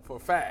know it. For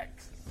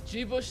fact.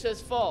 G. Bush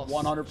says false.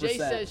 100%. Jay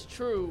says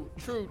true.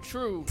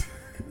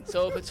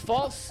 So if it's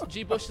false,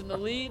 G. Bush in the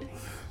lead.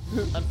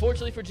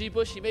 Unfortunately for G.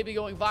 Bush, he may be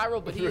going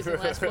viral, but he is in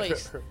last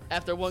place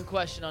after 1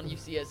 question on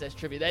UCSS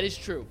Trivia. That is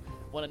true.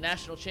 Won a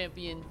national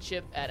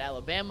championship at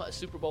Alabama, a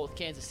Super Bowl with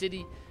Kansas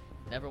City.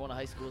 Never won a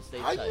high school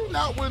state title. How you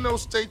not win no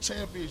state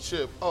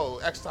championship? Oh,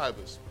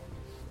 ex-Tigers.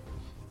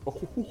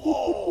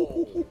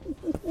 Oh.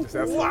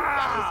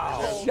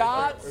 Wow!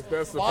 Shots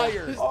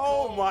fired.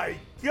 Oh my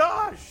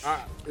gosh!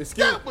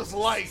 That was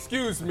light.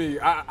 Excuse me,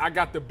 I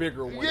got the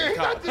bigger one. Yeah,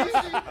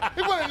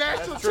 he won a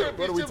national championship.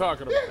 What are we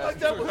talking about? Yeah,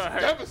 that was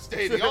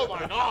devastating. Oh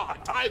my God,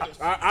 Tigers!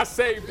 I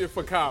saved it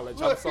for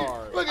college. I'm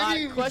sorry. Look at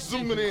you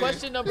zooming in.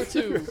 Question number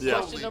 2.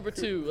 Question number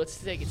 2. Let's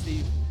take it,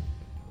 Steve.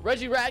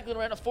 Reggie Ragland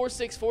ran a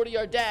 4.6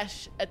 40-yard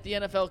dash at the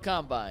NFL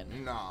Combine.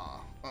 Nah.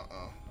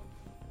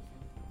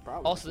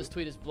 Probably. Also, this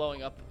tweet is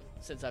blowing up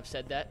since I've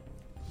said that.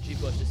 G.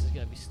 Bush, this is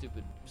going to be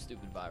stupid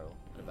viral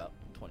in about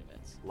 20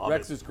 minutes.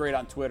 Rex is great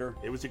on Twitter.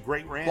 It was a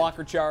great rant.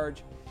 Blocker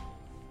charge.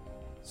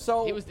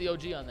 So he was the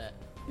OG on that.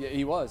 Yeah,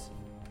 he was.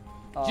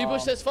 G.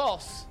 Bush says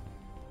false.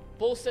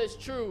 Bull says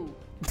true.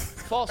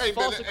 false.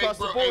 False across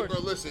the board. Hey, bro,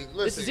 listen.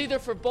 This is either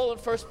for bowl in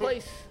first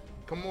place.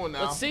 Come on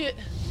now. Let's see it.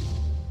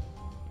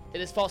 It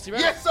is false.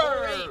 Yes,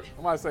 sir. I'm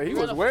about to say he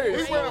was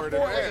way slower than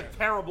that. That's a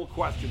terrible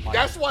question, Mike.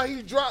 That's why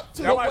he dropped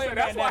 2.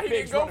 That's why he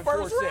didn't go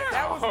first round.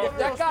 That was one of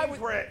those things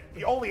where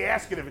you only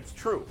ask it if it's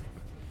true.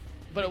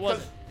 But it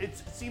wasn't. It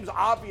seems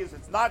obvious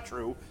it's not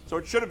true, so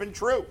it should have been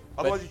true.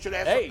 Otherwise, you should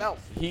ask something else.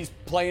 He's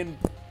playing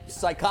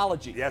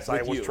psychology. Yes,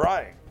 with I was you.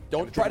 trying.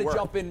 Don't try to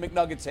jump in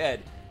McNugget's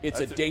head. It's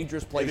a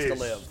dangerous place to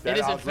live. It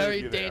is a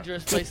very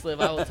dangerous place to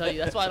live, I will tell you.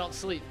 That's why I don't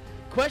sleep.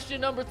 Question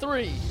number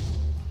 3.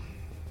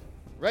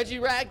 Reggie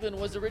Ragland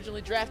was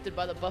originally drafted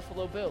by the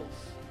Buffalo Bills.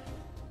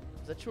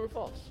 Is that true or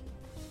false?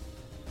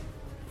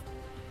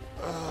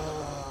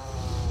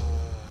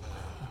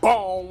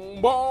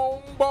 Boom,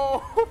 boom,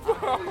 boom.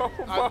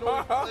 I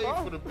know he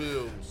played for the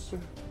Bills,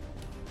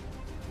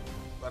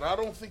 but I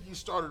don't think he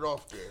started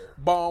off there.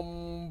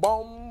 Boom,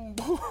 boom,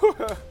 boom.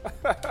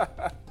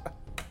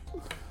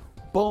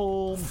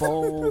 Boom,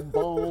 boom,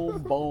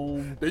 boom,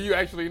 boom. Do you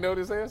actually know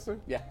this answer?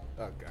 Yeah.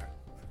 Okay.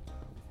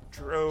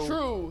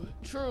 True.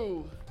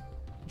 True,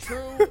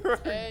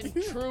 and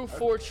true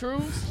 4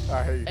 truths,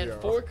 I hate and y'all.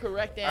 4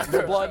 correct answers.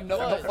 No blood,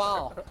 no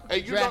foul.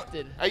 Hey,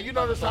 Drafted. You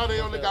notice how they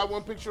only got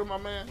one picture of my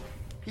man?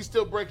 He's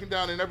still breaking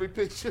down in every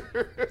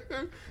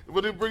picture.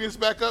 When they bring us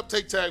back up,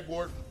 take tag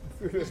board.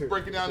 He's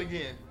breaking down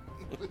again.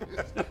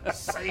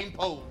 Same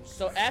pose.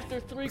 So after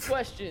 3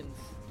 questions,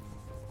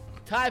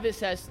 Tyvis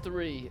has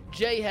 3,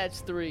 Jay has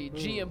 3,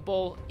 G and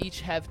Bull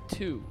each have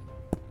 2.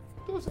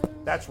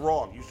 That's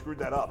wrong. You screwed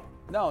that up.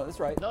 No, that's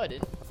right. No, I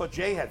didn't. I thought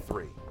Jay had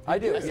 3. I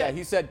do. Yes, Yeah, I-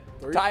 he said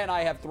Ty and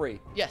I have 3.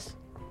 Yes.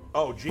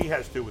 Oh, G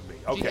has 2 with me.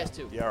 Okay. has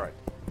 2. Yeah, all right.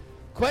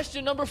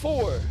 Question number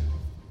 4.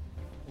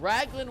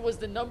 Ragland was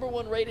the number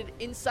 1 rated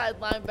inside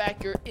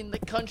linebacker in the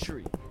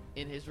country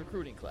in his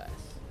recruiting class.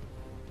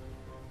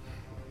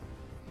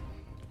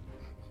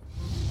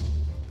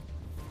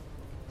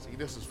 See,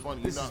 this is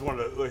funny. This is one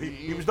of the.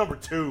 He was number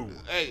 2.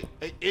 Hey,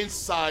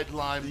 inside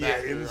linebacker.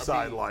 Yeah,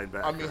 inside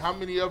linebacker. I mean, how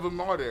many of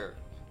them are there?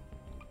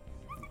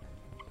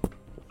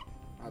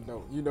 I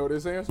know. You know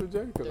this answer,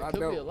 Jay? Because There I could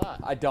know. be a lot.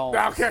 I don't.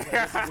 Okay.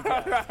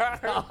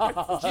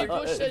 G.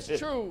 Bush says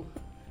true.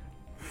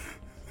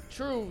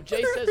 True.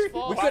 Jay says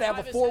false. We could have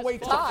a Tyvis says 4-way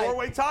false. tie.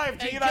 4-way tie if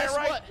G And and I guess are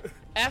right. what?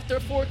 After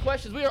 4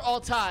 questions, we are all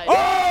tied.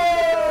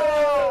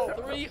 Oh!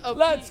 3 apiece.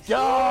 Let's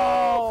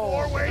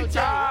go. 4-way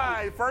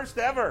tie. First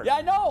ever. Yeah,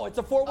 I know. It's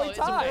a 4-way it's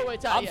a tie. 4-way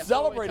tie, I'm yeah, 4-way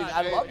celebrating.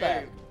 tie. I love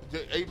that.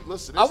 Hey,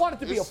 listen. I want it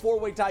to be a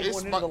 4-way tie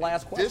going into the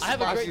last question. I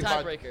have a might great be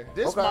my- tiebreaker.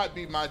 This Okay. might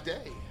be my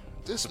day.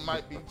 This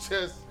might be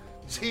just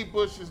G.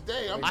 Bush's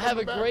day. I have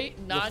a coming back. great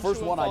non-true first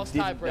and one I false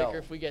didn't tiebreaker know.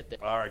 if we get there.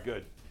 All right,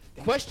 good.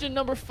 Question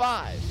number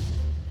 5.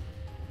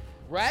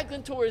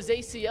 Ragland tore his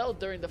ACL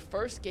during the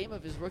first game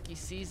of his rookie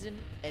season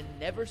and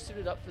never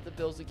suited up for the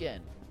Bills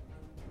again.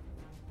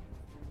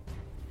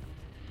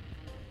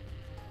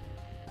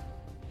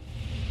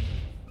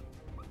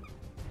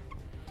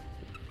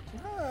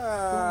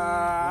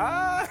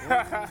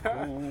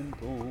 Boom,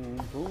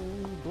 boom,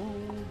 boom,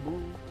 boom,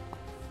 boom.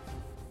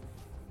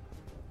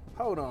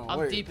 Hold on. I'm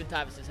wait. deep in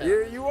Tyvis's head.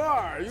 Yeah, you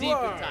are. You deep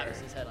are. in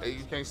Tyvis's head. Hey,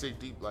 you can't say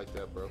deep like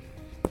that, bro.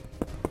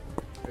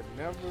 It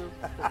never.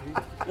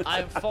 I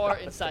am far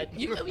inside.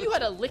 You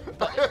had a lick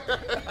button.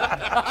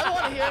 I don't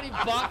want to hear any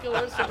bonk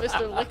alerts from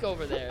Mr. Lick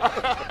over there.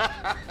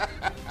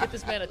 Get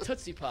this man a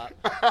Tootsie Pop.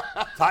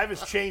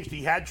 Tyvis changed.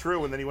 He had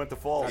true, and then he went to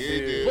false. Yeah, he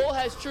did. Bull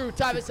has true.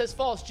 Tyvis has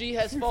false. G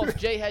has false.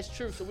 J has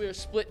true. So we are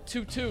split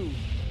 2-2.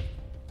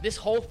 This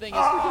whole thing is.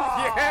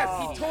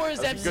 Yes. He tore his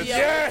MCL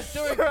Yes.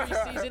 during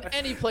preseason,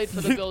 and he played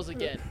for the Bills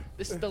again.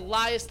 This is the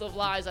liest of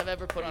lies I've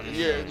ever put on a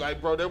Yeah, like,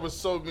 bro, there was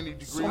so many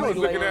degrees. I was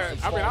looking layers at.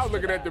 of I was false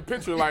looking to at the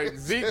picture like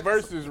Zeke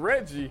versus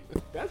Reggie.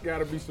 That's got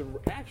to be some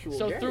actual.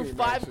 So game through 5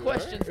 action,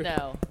 questions right?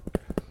 now.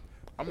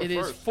 I'm It the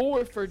is first.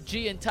 4 for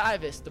G and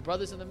Tyvis, the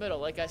brothers in the middle.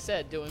 Like I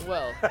said, doing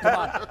well. Come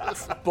on,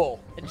 Bull.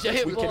 And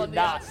Jay and We Bull on the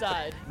cannot-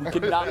 outside. We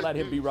cannot let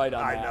him be right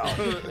on I that.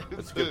 know.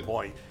 That's a good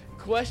point.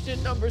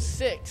 Question number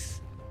 6.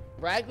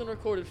 Ragland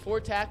recorded 4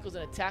 tackles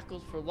and a tackle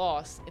for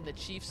loss in the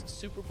Chiefs'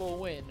 Super Bowl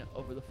win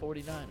over the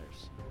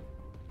 49ers.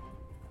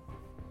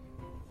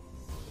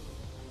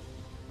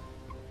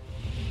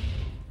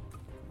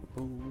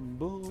 Boom,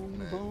 boom,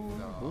 Man, boom,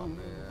 nah, boom.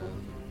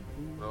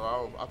 man.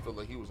 Bro, I feel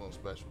like he was on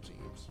special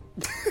teams.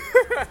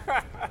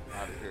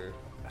 Out of here.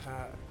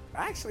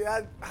 Actually,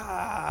 Ready?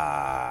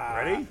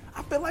 Ready?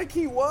 I feel like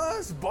he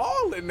was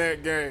balling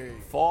that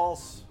game.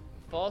 False.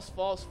 False,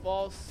 false,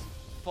 false,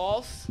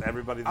 false.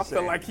 Everybody the I same.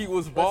 feel like he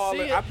was see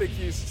balling. it. I think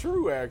he's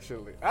true,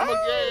 actually.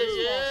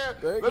 Yeah.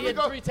 Thank Let He me had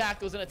go. 3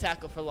 tackles and a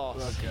tackle for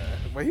loss. Okay.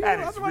 But he, That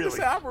I is was about to really-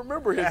 say, I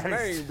remember his that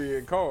is- name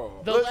being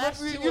called. The Look,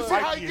 last you 2 see are,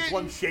 how Mikey he is get-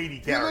 one shady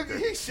Look, character.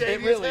 he's shady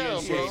It really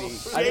as is hell, bro.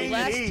 shady. the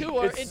last Shady. 2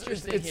 are It's-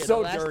 interesting it's here. so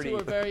the last dirty. 2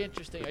 are very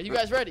interesting. Are you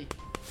guys ready?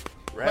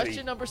 Ready.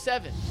 Question number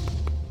 7.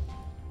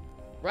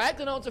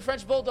 Ragland owns a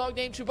French bulldog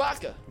named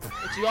Chewbacca,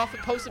 which he often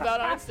posts about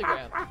on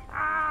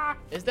Instagram.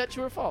 Is that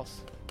true or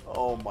false?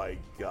 Oh my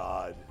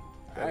God.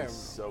 That Damn. is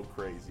so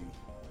crazy.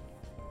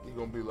 He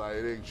gonna be like,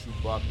 it ain't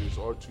Chewbacca, it's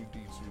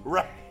R2D2.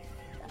 Right.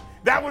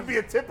 That would be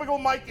a typical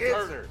Mike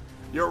answer.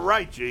 You're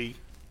right, G.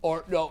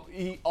 Or, no,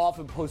 he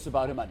often posts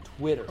about him on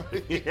Twitter.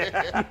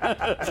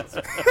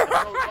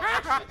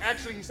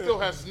 Actually, he still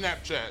has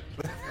Snapchat.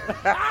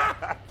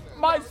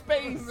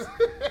 MySpace.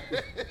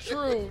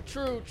 True.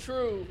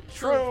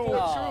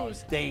 Oh,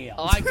 damn.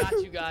 Oh, I got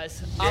you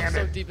guys. I'm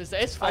so deep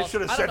inside. It's false. I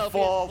should have don't said know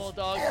false. If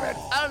he has a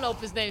bulldog. I don't know if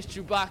his name's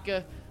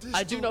Chewbacca.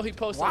 I do know he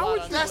posts a lot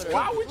on Twitter.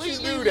 Why would you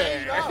do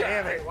that?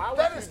 Damn it. Why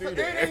That would is, you do it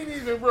that? ain't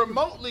even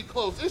remotely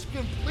close. It's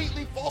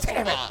completely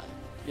falsified.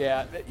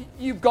 Yeah,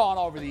 you've gone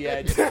over the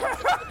edge. You've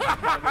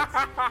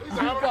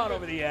gone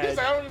over the edge.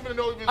 I don't even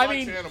know if he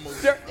likes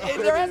animals.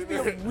 There has to be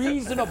a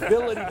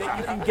reasonability that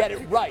you can get it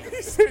right.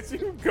 He said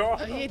you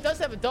gone. He does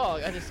have a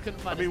dog. I just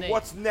couldn't find his name.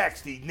 What's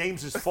next? He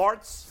names his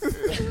farts?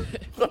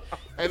 The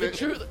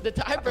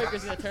tiebreaker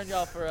is going to turn you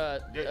off for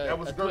a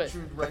twist.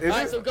 All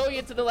right, so going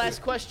into the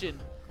last question,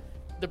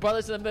 the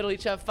brothers in the middle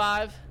each have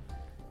 5.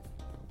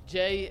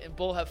 Jay and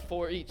Bull have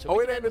 4 each. So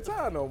It ain't a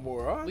tie no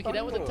more. Huh? we can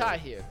end with a tie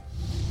here.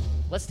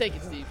 Let's take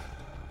it, Steve.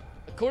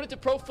 According to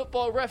Pro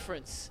Football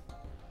Reference,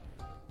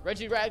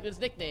 Reggie Ragland's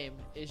nickname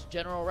is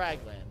General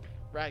Ragland.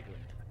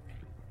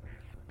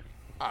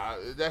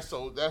 That's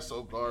so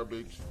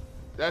garbage.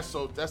 That's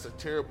a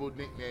terrible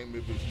nickname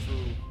if it's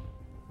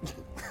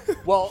true.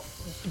 Well,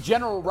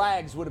 General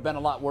Rags would have been a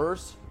lot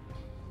worse,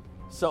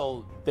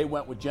 so they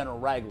went with General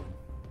Ragland.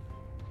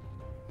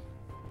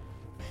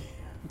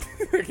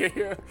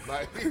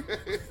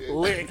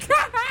 Lick.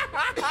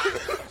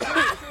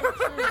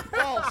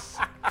 False.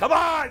 Come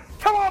on,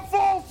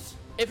 false.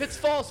 If it's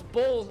false,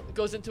 Bull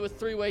goes into a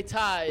 3-way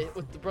tie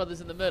with the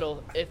brothers in the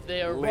middle. If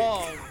they are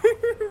wrong,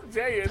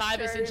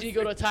 Tyvus and G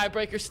go to a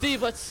tiebreaker.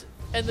 Steve, let's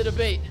end the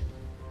debate.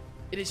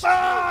 It is true.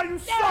 You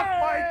suck,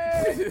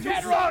 Mike. You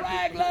General suck.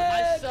 Ragland.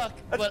 I suck.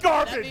 That's but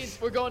garbage. That means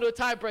we're going to a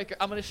tiebreaker.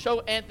 I'm going to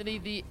show Anthony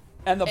the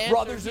And the answer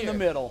brothers in here. the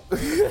middle.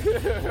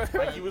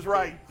 He was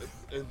right.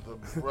 And the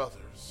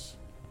brothers.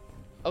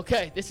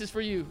 Okay, this is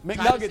for you. Tyvus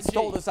McNuggets and G.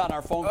 told us on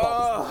our phone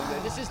call this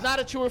morning. This is not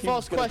a true or He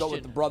false was going to question. go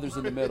with the brothers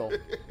in the middle.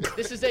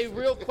 This is a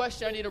real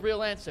question. I need a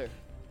real answer.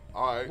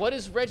 All right. What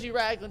is Reggie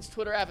Ragland's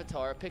Twitter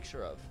avatar a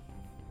picture of?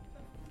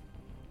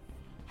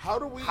 How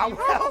do we? How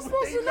else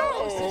would they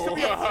know? There's gonna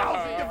be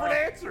 1,000 different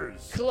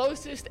answers.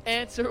 Closest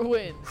answer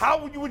wins.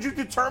 How would you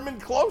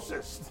determine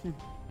closest? Do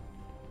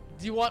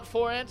you want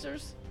 4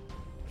 answers?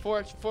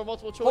 For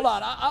multiple choice? Hold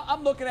on,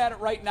 I'm looking at it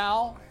right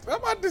now.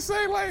 I'm about to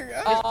say,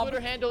 His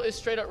Twitter handle is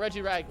straight up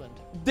Reggie Ragland.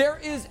 There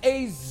is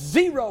a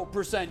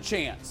 0%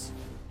 chance.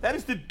 That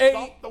is the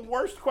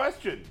worst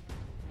question.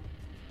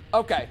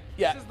 Okay,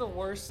 yeah. This is the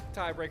worst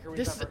tiebreaker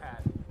we've ever had.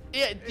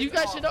 Yeah, you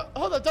guys should know.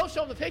 Hold on, don't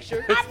show him the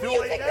picture. It's too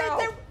late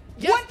now.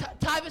 Yes,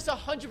 Tyvus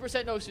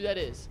 100% knows who that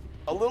is.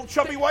 A little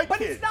chubby white But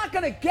kid. he's not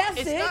going to guess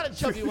It's it. not a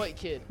chubby white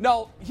kid.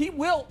 No, he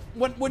will.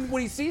 When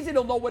he sees it,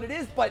 he'll know what it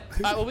is, but... All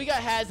right, well, we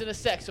got Haz in a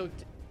sec, so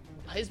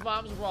his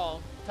mom's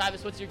wrong.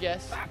 Tyvus, what's your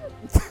guess?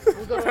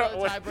 We'll go to another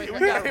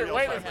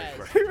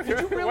tiebreaker. Did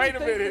you really Wait a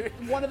think minute.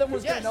 one of them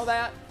was going to know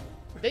that?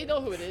 They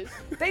know who it is.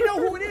 They know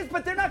who it is,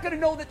 but they're not going to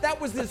know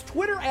that was his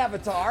Twitter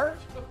avatar.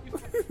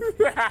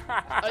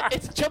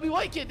 It's chubby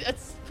white kid.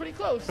 That's pretty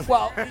close.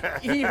 Well,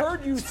 he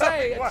heard you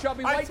say a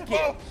chubby white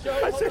kid.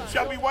 I said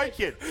chubby white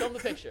kid. Show him the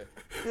picture.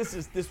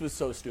 This was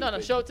so stupid. No,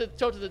 show it to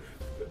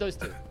those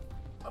two.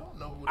 I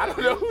don't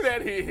know who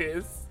that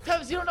is.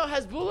 Tyvus, you don't know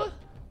Hasbullah?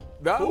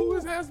 No, who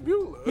is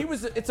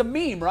Hasbullah? It's a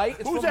meme, right?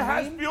 It's Who's a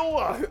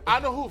Hasbullah? I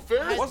know who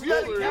Ferris Wasn't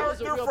that a Bueller is.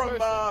 character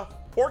from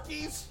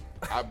Porky's?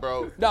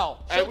 Bro. No.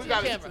 Show it to the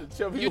camera.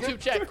 YouTube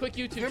check. Quick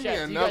YouTube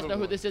check. Do you guys know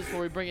who this is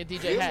before we bring in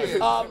DJ Haz?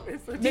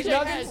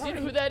 DJ Haz, do you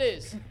know who that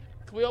is?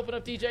 Can we open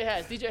up DJ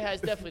Haz? DJ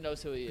Haz definitely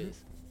knows who he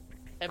is.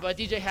 And by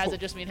DJ Haz, I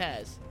just mean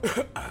Haz.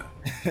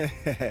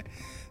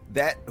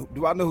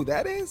 Do I know who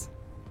that is?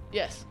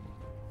 Yes.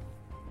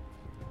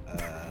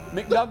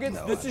 McNuggets,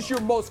 no. this is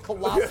your most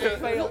colossal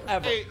fail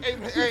ever. Okay? Hey,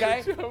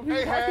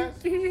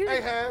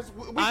 Haz.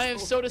 I am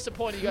so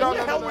disappointed. You guys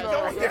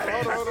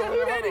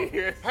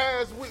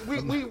Haz,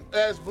 we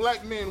as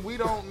black men, we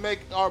don't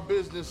make our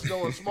business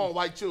knowing small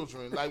white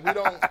children. Like we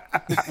don't.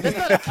 That's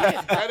not a kid.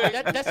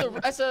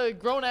 That's a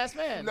grown ass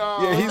man.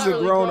 No. Yeah, he's a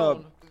really grown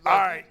up. All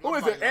right. Who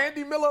is it?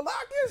 Andy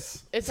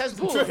Milonakis? It's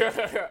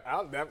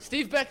Hasbullah.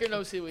 Steve Becker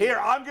knows who he is. Here,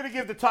 I'm going to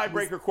give the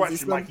tiebreaker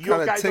question, Mike. You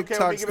kinda guys okay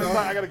with me giving it?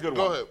 I got a good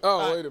one. Go ahead.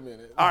 Oh, wait a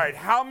minute. All right.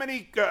 How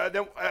many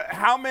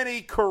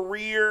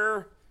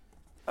career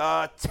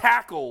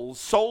tackles,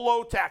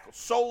 solo tackles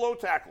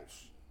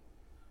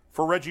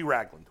for Reggie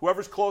Ragland?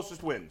 Whoever's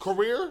closest wins.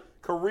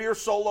 Career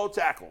solo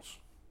tackles.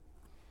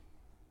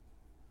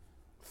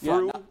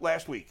 Through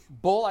last week.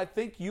 Bull, I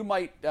think you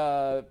might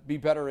be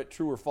better at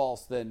true or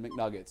false than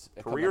McNuggets.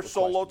 Career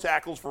solo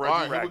tackles for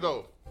Reggie Ragland. Here we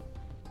go.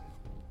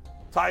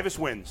 Tyvus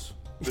wins.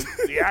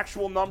 The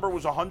actual number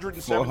was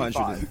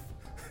 175.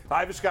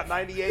 Tyvus got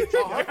 98.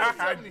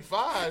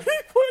 175. He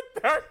put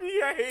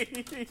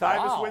 38.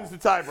 Tyvus wins the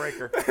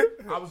tiebreaker.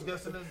 I was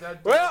guessing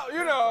that.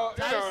 Well,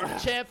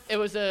 champ. It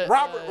was a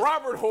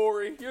Robert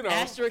Horry.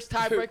 Asterisk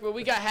tiebreaker. But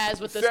we got Haz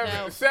with us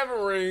now.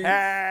 7 rings.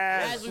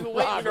 Haz, we've been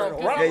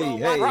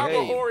waiting.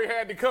 Robert Horry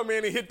had to come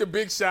in and hit the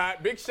big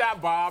shot. Big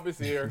shot Bob is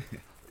here.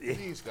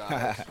 These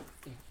guys.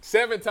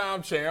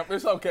 7-time champ.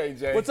 It's okay,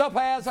 Jay. What's up,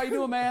 Haz? How you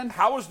doing, man?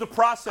 How was the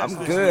process?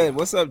 I'm good.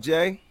 What's up,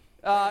 Jay?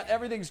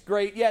 Everything's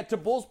great. Yeah, to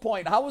Bull's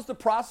point, how was the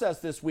process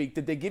this week?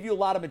 Did they give you a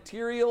lot of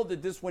material?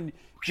 Did this one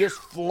just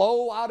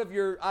flow out of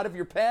your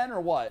pen,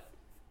 or what?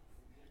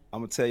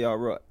 I'm gonna tell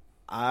y'all,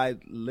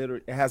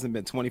 it hasn't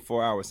been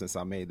 24 hours since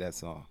I made that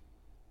song.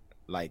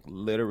 Like,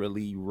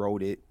 literally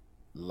wrote it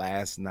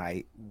last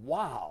night.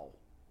 Wow.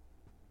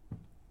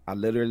 I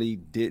literally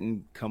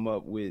didn't come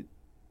up with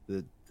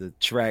the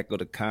track or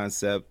the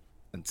concept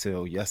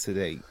until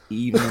yesterday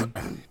evening.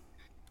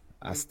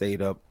 I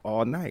stayed up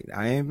all night.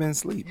 I ain't been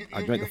asleep.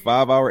 I drank a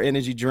 5-hour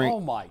energy drink. Oh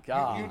my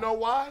God! You know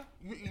why?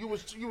 You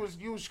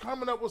was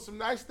coming up with some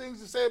nice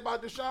things to say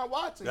about Deshaun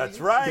Watson.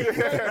 That's right. He's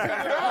like,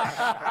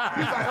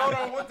 hold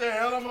on, what the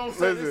hell am I gonna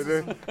say?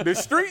 Listen, the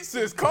streets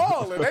is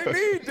calling. They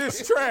need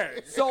this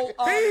track. So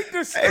need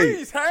the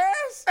streets,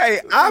 Haz.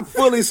 Hey, I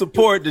fully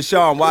support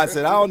Deshaun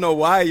Watson. I don't know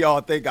why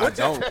y'all think I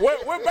don't.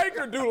 What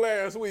Baker do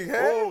last week,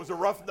 Haz? Oh, it was a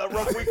rough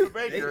week for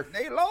Baker.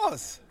 They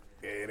lost.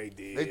 Yeah, they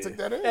did. They took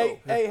that in.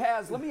 Hey,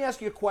 Haz, let me ask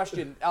you a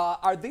question.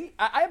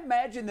 I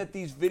imagine that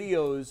these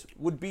videos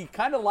would be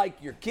kind of like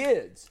your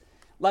kids.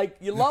 Like,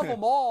 you love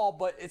them all,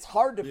 but it's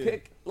hard to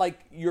pick, like,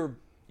 your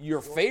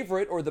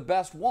favorite or the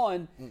best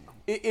one.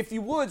 If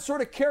you would,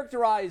 sort of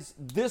characterize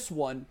this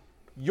one,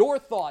 your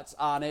thoughts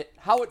on it,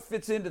 how it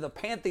fits into the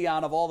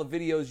pantheon of all the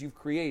videos you've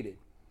created.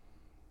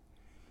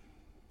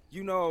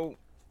 You know,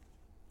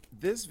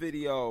 this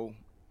video,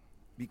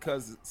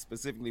 because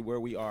specifically where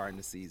we are in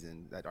the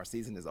season, that our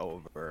season is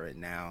over,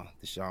 and now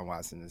Deshaun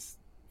Watson is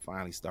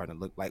finally starting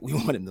to look like we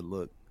want him to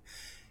look.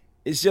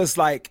 It's just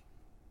like,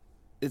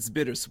 it's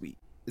bittersweet.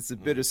 It's a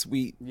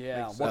bittersweet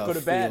what could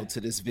have been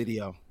to this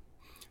video.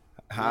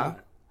 Huh?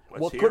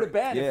 What could have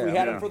been if we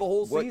had him for the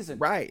whole season?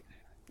 Right.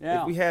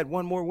 Yeah. If we had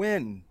one more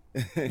win.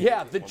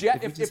 Yeah, the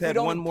Jet. if we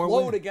don't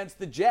implode against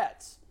the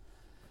Jets.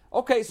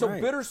 Okay, so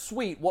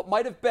bittersweet. What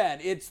might have been?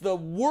 It's the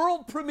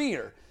world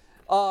premiere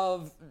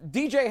of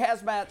DJ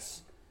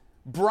Hazmat's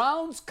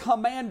Browns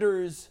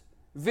Commanders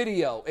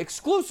video,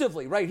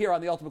 exclusively right here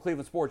on the Ultimate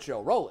Cleveland Sports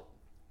Show. Roll it.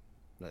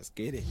 Let's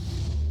get it.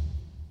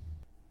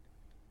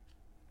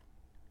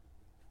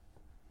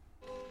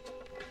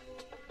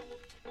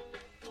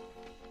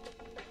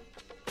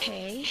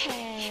 Hey,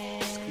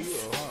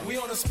 we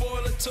on a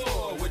spoiler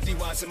tour with D.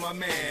 Watson, my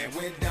man.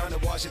 Went down to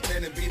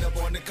Washington and beat up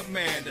on the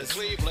Commanders.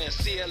 Cleveland,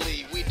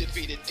 CLE, we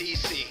defeated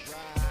DC.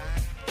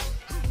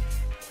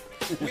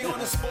 We on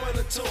a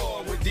spoiler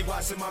tour with D.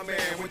 Watson, my man.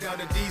 Went down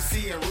to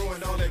DC and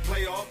ruined all their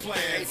playoff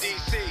plans. Hey,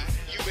 DC,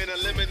 you been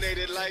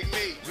eliminated like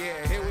me.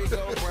 Yeah, here we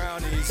go,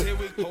 Brownies. Here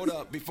we hold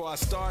up. Before I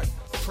start,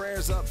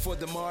 prayers up for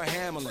DeMar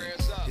Hamlin,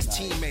 his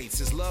teammates,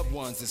 his loved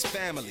ones, his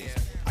family.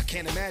 I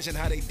can't imagine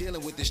how they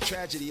dealing with this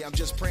tragedy. I'm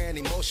just praying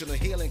emotional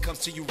healing comes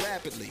to you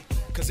rapidly.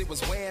 Cause it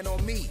was weighing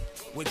on me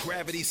with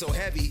gravity so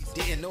heavy.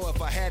 Didn't know if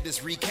I had this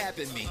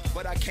recapping me.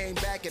 But I came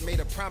back and made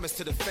a promise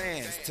to the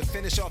fans to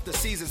finish off the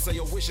season, so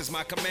your wish is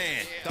my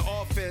command. The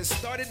offense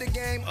started the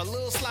game a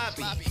little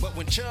sloppy, but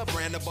when Chubb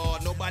ran the ball,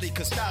 nobody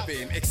could stop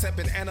him except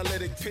an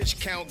analytic pitch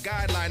count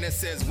guideline that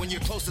says when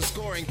you're close to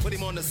scoring, put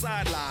him on the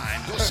sideline.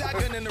 Go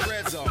shotgun in the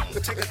red zone,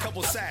 take a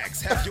couple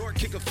sacks, have York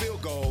kick a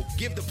field goal,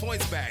 give the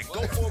points back,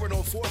 go forward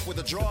on fourth with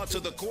a draw to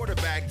the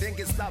quarterback, then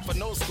get stopped for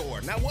no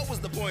score. Now what was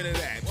the point of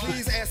that?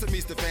 Please answer me,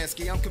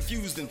 Stefanski, I'm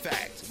confused in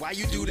fact. Why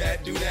you do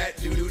that, do that,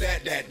 do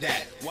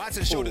that.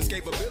 Watson showed his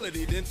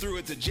capability, then threw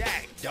it to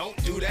Jack. Don't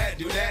do that,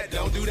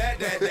 don't do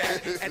that.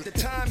 At the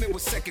time, it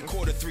was second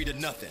quarter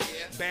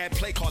 3-0. Bad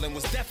play calling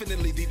was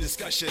definitely the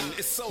discussion.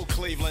 It's so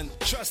Cleveland.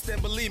 Trust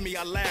and believe me,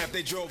 I laughed.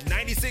 They drove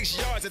 96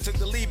 yards and took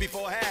the lead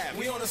before half.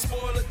 We on a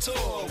spoiler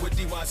tour with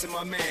D. Watson,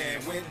 my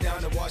man. Went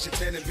down to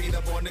Washington and beat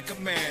up on the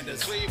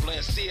Commanders.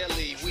 Cleveland,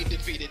 CLE, we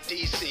defeated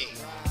DC.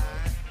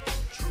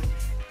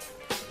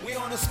 We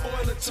on a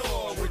spoiler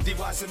tour with D.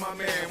 Watson, my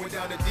man. Went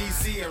down to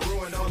DC and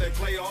ruined all their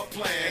playoff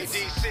plans.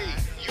 Hey,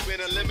 DC, you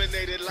been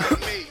eliminated like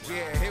me.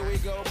 Yeah, here we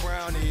go,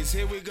 Brownies.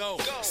 Here we go.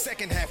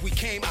 Second half, we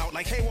came out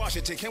like, hey,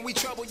 Washington, can we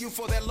trouble you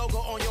for that logo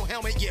on your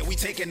helmet? Yeah, we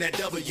taking that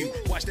W.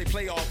 Watch they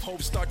playoff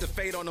hopes start to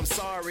fade on them,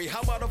 sorry. How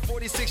about a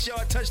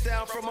 46-yard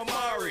touchdown from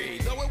Amari?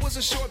 Though it was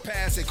a short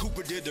pass and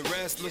Cooper did the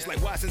rest. Looks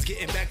like Watson's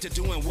getting back to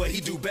doing what he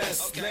do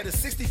best. Led a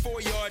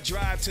 64-yard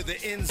drive to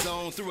the end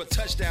zone, threw a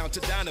touchdown to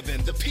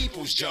Donovan, the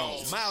People's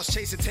Jones. Miles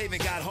Chase and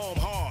Taven got home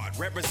hard.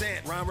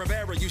 Represent Ron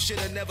Rivera, you should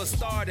have never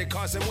started.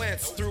 Carson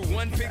Wentz threw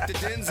one pick to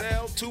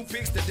Denzel, 2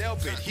 picks to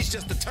Delpit. He's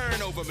just a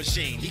turnover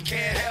machine. He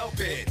can't help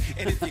it.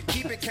 And if you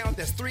keep it count,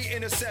 that's 3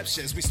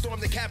 interceptions. We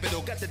stormed the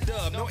Capitol, got the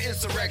dub, no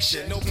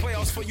insurrection. No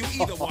playoffs for you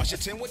either,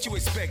 Washington. What you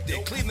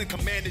expected? Cleveland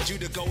commanded you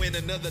to go in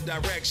another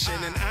direction.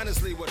 And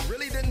honestly, what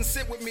really didn't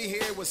sit with me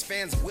here was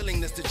fans'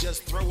 willingness to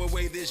just throw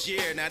away this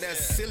year. Now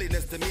that's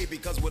silliness to me,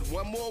 because with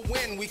one more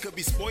win, we could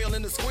be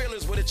spoiling the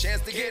Squealers with a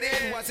chance to get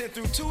in. Watson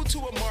threw 2 to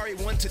Amari,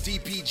 1 to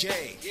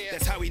DPJ.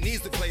 That's how he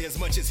needs to play as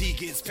much as he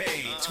gets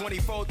paid.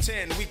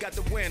 24-10, we got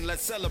the win,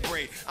 let's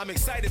celebrate. I'm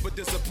excited but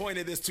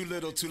disappointed, it's too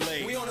little too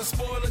late. We on a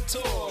spoiler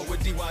tour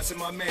with D. Watson,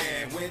 my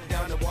man. Went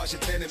down to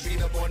Washington and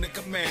beat up on the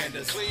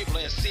Commanders.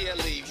 Cleveland,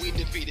 CLE, we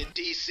defeated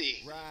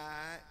DC.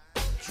 Right.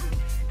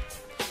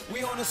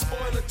 We on a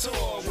spoiler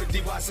tour with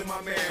D. Watson,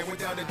 my man. Went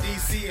down to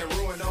DC and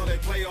ruined all their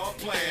playoff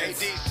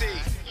plans. Hey,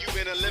 DC, you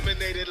been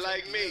eliminated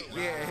like me.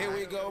 Yeah, here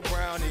we go,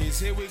 Brownies,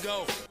 here we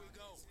go.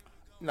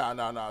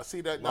 No.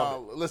 See that?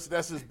 No, listen,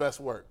 that's his best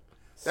work.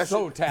 That's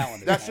so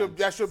talented. That's your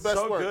best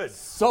so work. Good.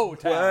 So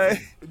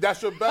talented.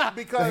 That's your best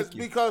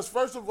because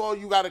first of all,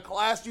 you got a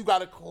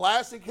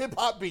classic hip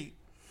hop beat,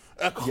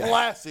 a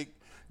classic.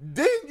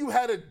 Then you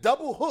had a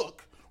double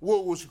hook,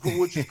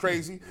 which is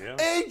crazy,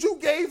 and you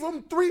gave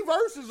him 3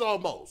 verses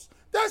almost.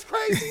 That's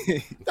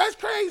crazy. That's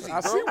crazy.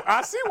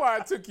 I see why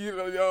it took you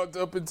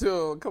up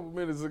until a couple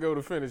minutes ago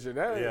to finish it.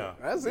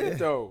 That's it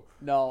though.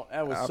 No,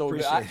 that was so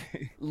good. I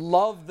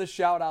love the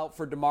shout out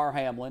for DeMar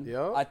Hamlin.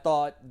 Yep. I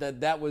thought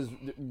that was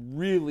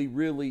really,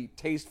 really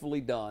tastefully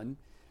done.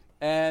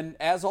 And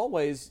as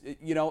always,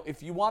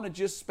 if you want to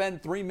just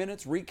spend 3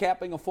 minutes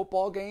recapping a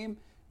football game,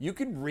 you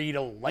can read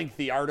a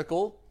lengthy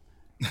article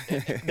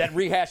that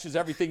rehashes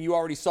everything you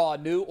already saw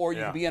anew, or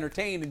you can be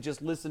entertained and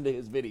just listen to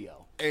his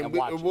video. And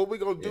what we're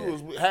going to do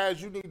is, Haz,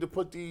 you need to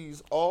put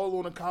these all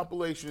on a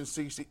compilation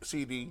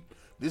CD.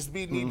 This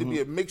need to be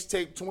a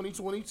mixtape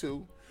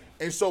 2022.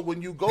 And so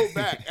when you go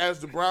back, as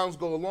the Browns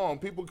go along,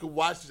 people can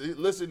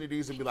listen to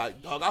these and be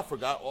like, dog, I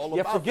forgot all about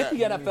that. Yeah,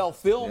 forget the NFL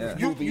film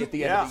movie at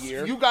the end of the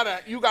year. You got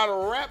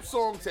a rap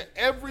song to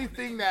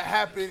everything that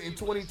happened in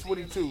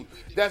 2022.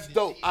 That's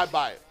dope. I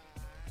buy it.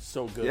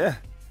 So good. Yeah.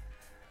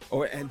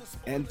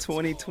 And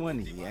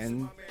 2020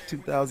 and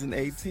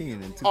 2018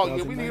 and 2019. Oh,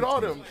 yeah, we need all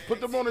them.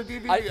 Put them on the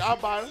DVD. I'll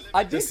buy them.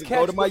 I did Just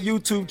go to my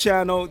YouTube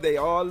channel. They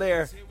all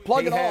there.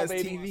 Plug it all,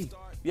 baby. TV.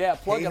 Yeah,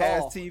 plug it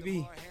all.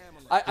 TV.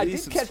 I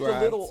did catch the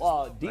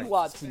little D.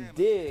 Watson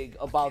dig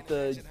about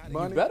the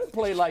you better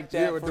play like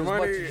that for as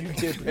much as you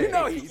did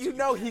pay. You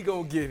know he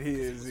gonna get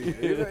his.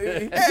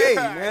 Hey,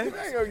 man. He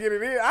ain't gonna get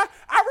it in.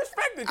 I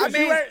respect it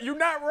because you're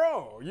not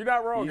wrong. You're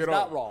not wrong He's at all.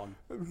 not wrong.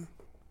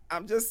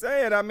 I'm just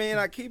saying.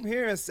 I keep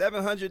hearing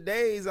 700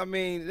 days.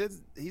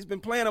 He's been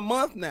playing a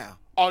month now.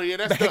 Oh yeah,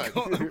 that's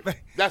done.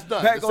 That's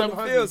done. Back on the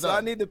field, so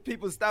I need the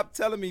people to stop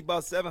telling me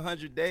about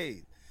 700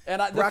 days. And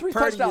the 3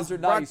 touchdowns are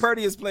nice. Brock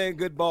Purdy is playing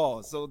good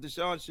ball, so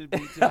Deshaun should be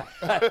too.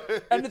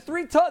 And the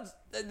 3 tuds,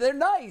 they're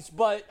nice,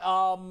 but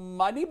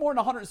I need more than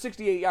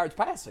 168 yards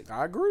passing.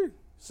 I agree.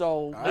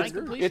 So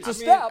it's a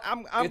step.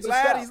 I'm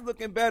glad he's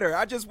looking better.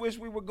 I just wish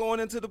we were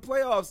going into the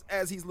playoffs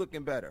as he's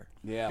looking better.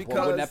 Yeah,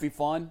 wouldn't that be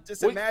fun?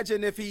 Just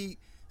imagine if he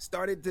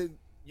started to,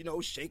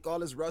 shake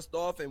all his rust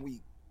off and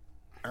we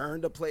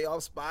earned a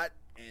playoff spot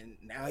and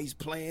now he's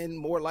playing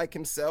more like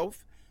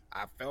himself.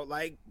 I felt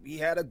like we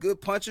had a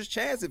good puncher's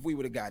chance if we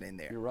would have got in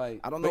there. You're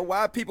right. I don't know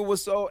why people were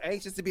so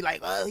anxious to be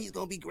like, oh, he's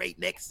going to be great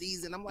next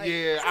season. I'm like,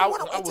 I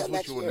was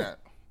with you on that.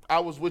 I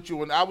was with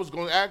you, and I was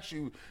going to ask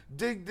you,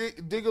 dig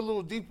a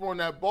little deeper on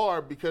that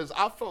bar, because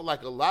I felt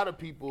like a lot of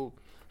people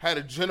had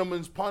a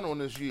gentleman's punt on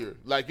this year.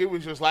 Like, it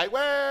was just like,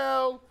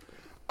 well,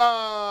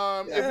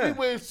 if we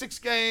win 6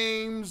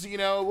 games,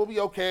 we'll be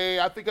okay.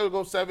 I think it'll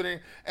go 7.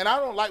 And I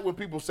don't like when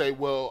people say,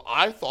 well,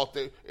 I thought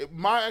that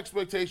my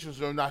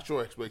expectations are not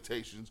your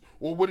expectations.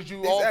 Well, what did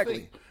you all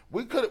think?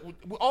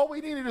 All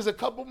we needed is a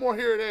couple more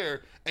here or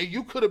there, and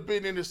you could have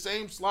been in the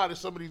same slot as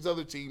some of these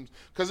other teams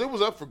because it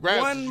was up for grabs.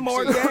 One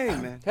more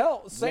game, man.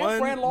 Hell, San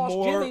Fran lost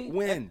Jimmy.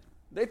 Win.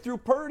 They threw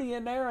Purdy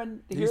in there,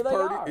 and here they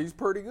are. He's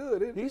pretty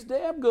good, isn't he? He's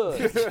damn good.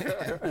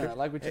 I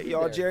like what you did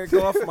y'all, there. Jared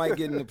Goff might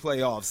get in the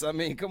playoffs.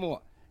 Come on.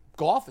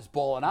 Goff is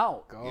balling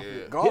out.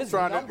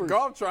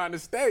 Goff trying to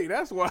stay.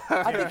 That's why.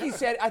 I think he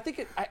said.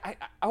 I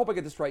hope I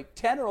get this right.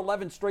 10 or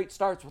 11 straight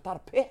starts without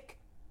a pick.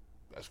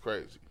 That's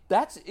crazy.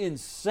 That's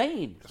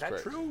insane. Is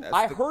that true?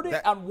 I heard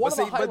it on one of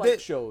the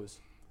highlight shows.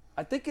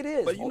 I think it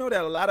is. But you know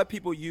that a lot of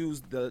people use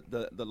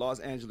the Los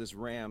Angeles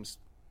Rams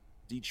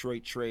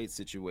Detroit trade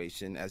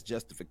situation as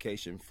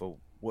justification for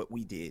what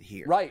we did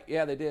here. Right.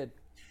 Yeah, they did.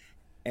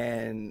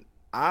 And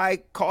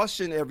I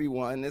caution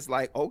everyone. It's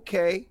like,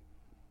 okay,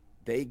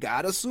 they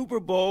got a Super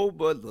Bowl,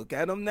 but look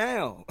at them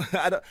now.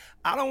 I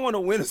don't want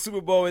to win a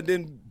Super Bowl and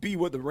then be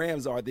what the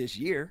Rams are this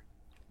year.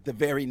 The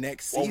very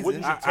next season.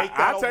 Wouldn't you take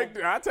that?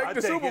 I take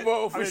the Super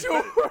Bowl for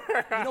sure.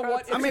 You know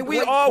what?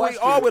 We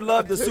all would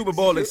love the Super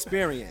Bowl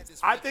experience.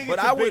 I think, but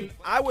I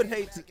would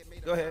hate to.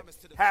 Go ahead.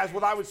 Haz,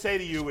 what I would say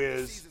to you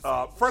is,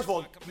 first of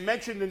all,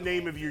 mention the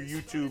name of your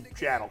YouTube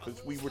channel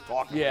because we were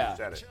talking when you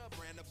said it.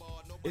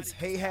 It's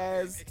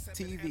Hayhaz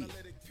TV.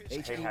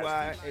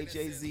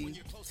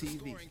 HEYHAZ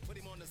TV.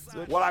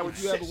 So what I would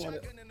say.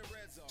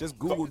 Just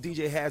Google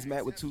DJ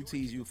Hazmat with 2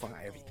 T's, you'll find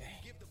everything.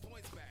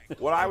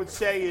 What I would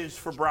say is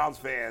for Browns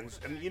fans,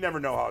 and you never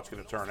know how it's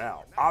going to turn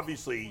out.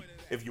 Obviously,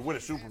 if you win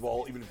a Super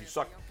Bowl, even if you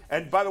suck.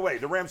 And by the way,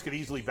 the Rams could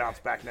easily bounce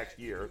back next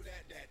year.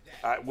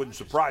 It wouldn't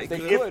surprise me.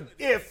 They could.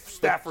 If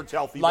Stafford's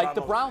healthy. Like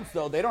the Browns,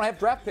 though. They don't have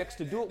draft picks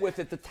to do it with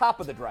at the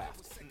top of the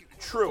draft.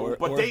 True,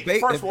 but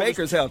first of all,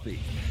 Baker's healthy.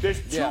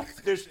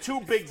 There's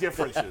two big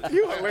differences.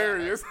 You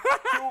hilarious.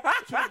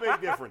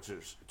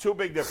 Two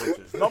big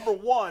differences. Number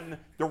one,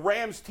 the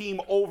Rams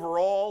team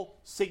overall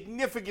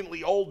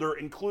significantly older,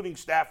 including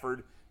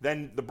Stafford,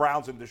 than the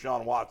Browns and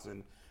Deshaun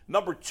Watson.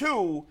 Number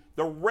two,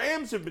 the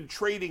Rams have been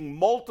trading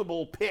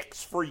multiple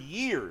picks for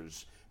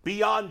years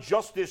beyond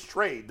just this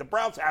trade. The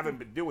Browns haven't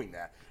been doing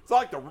that. It's not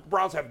like the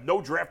Browns have no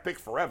draft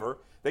picks forever.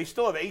 They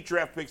still have 8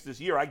 draft picks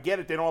this year. I get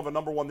it. They don't have a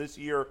number one this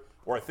year,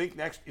 or I think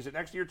is it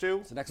next year too?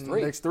 It's the next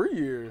 3. Next 3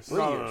 years.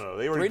 No.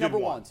 They already 3 did number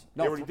one. ones.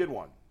 No, they already did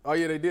one. Oh,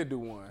 yeah, they did do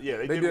one. Yeah,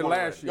 they did one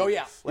last year. Oh,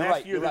 yeah.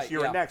 Last year, this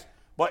year, and next.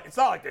 But it's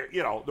not like they're,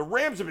 the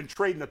Rams have been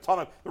trading a ton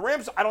of. The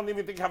Rams, I don't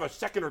even think have a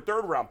 2nd or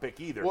 3rd round pick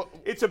either. Well,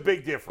 it's a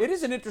big difference. It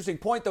is an interesting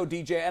point, though,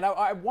 DJ, and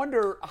I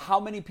wonder how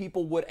many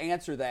people would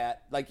answer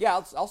that. Like,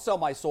 yeah, I'll sell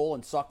my soul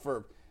and suck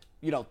for,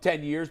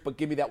 10 years, but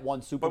give me that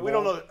one Super Bowl. But we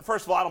don't know.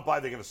 First of all, I don't buy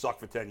they're going to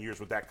suck for 10 years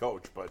with that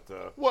coach. But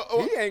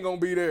he ain't going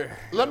to be there.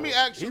 Let me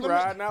ask you. He's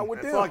riding out with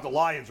them. It's not like the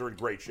Lions are in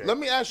great shape. Let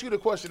me ask you the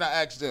question I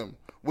asked them.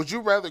 Would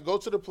you rather go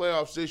to the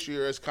playoffs this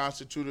year as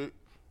constituted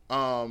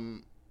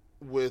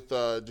with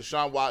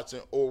Deshaun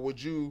Watson, or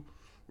would you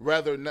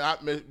rather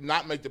not make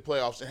the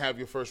playoffs and have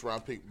your first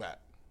round pick back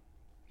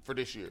for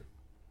this year?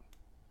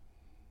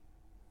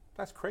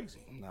 That's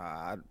crazy.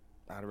 Nah,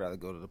 I'd rather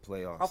go to the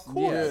playoffs. Of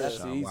course. Yeah, that's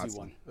Deshaun the easy Watson.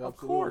 one. Of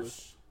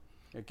course.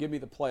 Yeah, give me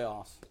the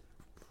playoffs.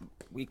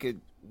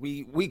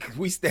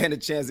 We stand a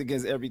chance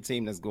against every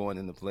team that's going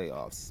in the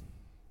playoffs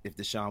if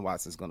Deshaun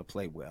Watson's going to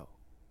play well.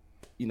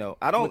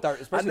 I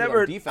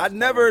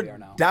never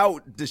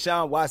doubt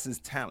Deshaun Watson's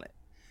talent.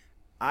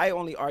 I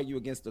only argue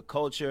against the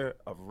culture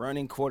of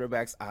running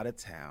quarterbacks out of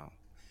town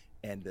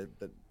and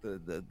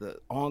the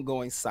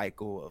ongoing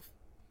cycle of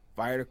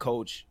fire the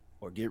coach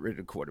or get rid of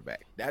the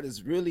quarterback. That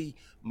is really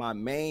my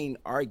main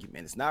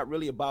argument. It's not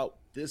really about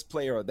this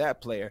player or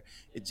that player.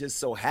 It just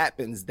so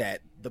happens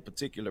that the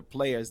particular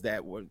players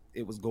that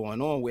it was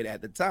going on with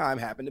at the time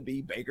happened to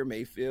be Baker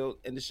Mayfield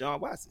and Deshaun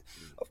Watson.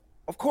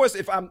 Of course,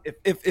 if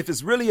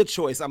it's really a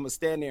choice, I'm gonna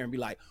stand there and be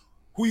like,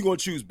 who you gonna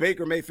choose,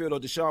 Baker Mayfield or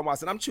Deshaun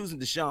Watson? I'm choosing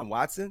Deshaun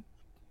Watson.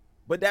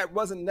 But that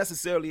wasn't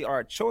necessarily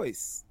our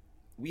choice.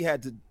 We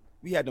had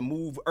to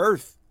move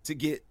Earth to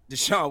get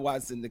Deshaun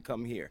Watson to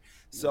come here.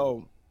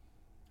 So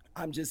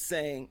I'm just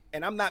saying,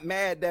 and I'm not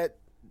mad that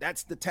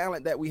that's the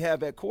talent that we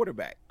have at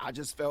quarterback. I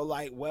just felt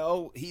like,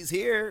 well, he's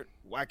here.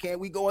 Why can't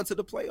we go into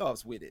the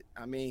playoffs with it?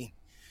 I mean,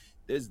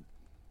 there's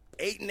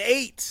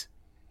 8-8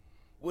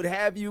 would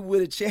have you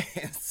with a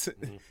chance.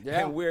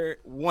 Yeah. And we're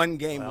one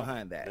game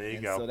behind that. There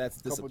you go. So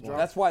that's disappointing.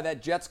 That's why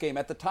that Jets game,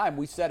 at the time,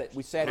 we said it.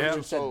 We sat here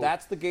and said,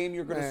 that's the game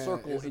you're going to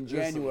circle in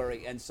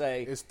January and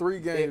say, it's 3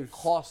 games. It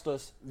cost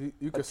us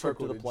You could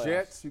circle the playoffs.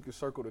 Jets, you could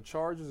circle the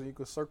Chargers, and you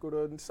could circle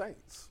the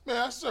Saints. Man,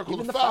 I circle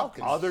Even the the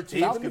Falcons. Other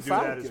teams can do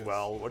that as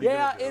well. What are you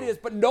Yeah, gonna do? it is,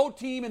 but no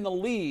team in the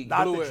league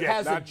Not the Jets.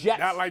 has a Jets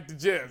Not like the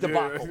Jets.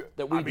 debacle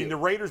that we I mean, do. the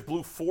Raiders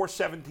blew 4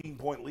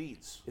 17-point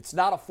leads. It's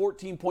not a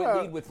 14-point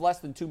lead with less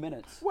than 2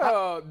 minutes.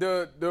 Well,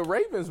 the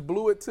Ravens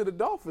blew it to the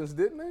Dolphins,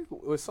 didn't they?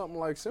 With something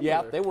like similar.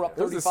 Yeah, they were up 35-14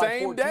 It was the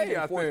same day, in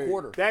the I fourth think.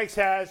 quarter. Thanks,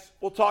 Haz.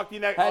 We'll talk to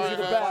you next. Haz, you're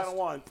the best. Final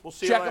one. We'll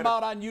see you Check later. him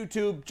out on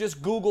YouTube.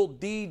 Just Google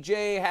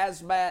DJ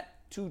Hazmat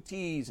 2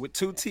 T's. With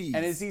 2 T's.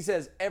 And as he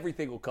says,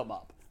 everything will come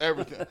up.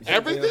 Everything.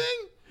 Everything?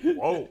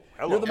 Whoa.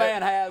 Hello. You're the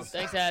man, Haz.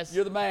 Thanks, Haz.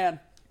 You're the man.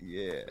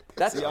 Yeah.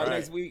 That's See y'all right.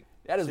 next week.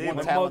 That is See one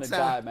you talented one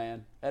more guy, time.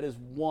 man. That is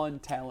one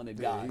talented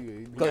guy.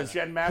 got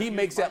Jen He Matthews,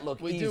 makes that look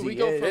We easy. do. We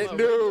go from a It radio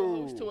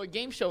do. host to a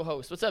game show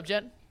host. What's up,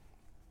 Jen?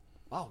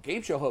 Wow,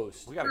 game show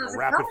host. We got to go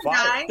rapid fire.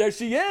 Guy. There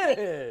she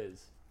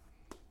is.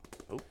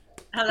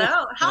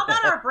 Hello. How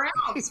about our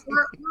Browns?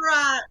 We're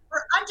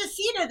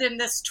undefeated in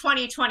this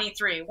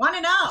 2023.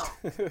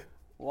 1-0.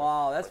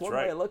 Wow, that's one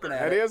right. way of looking at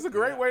That it. is a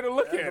great way to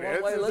look at That's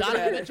it. one way to look at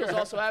Donovan it. Mitchell's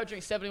also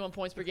averaging 71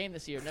 points per game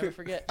this year. Never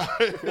forget.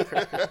 Exactly.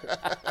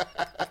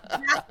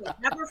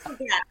 Never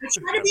forget. I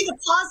try to be the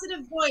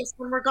positive voice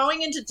when we're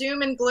going into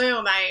doom and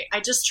gloom. I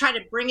just try to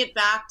bring it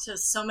back to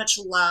so much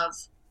love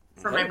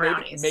for my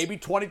Brownies. Maybe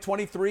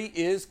 2023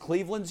 is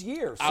Cleveland's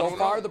year. I So don't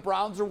far, know. the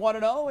Browns are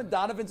 1-0, and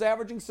Donovan's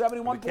averaging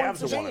 71 The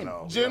points Cavs a are game.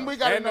 1-0. Jim, we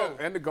got to And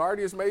know. the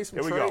Guardians made some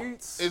Here we go.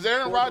 trades. Is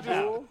Aaron For the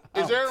Rodgers Bull.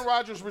 is Aaron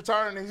Rodgers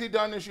retiring? Is he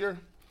done this year?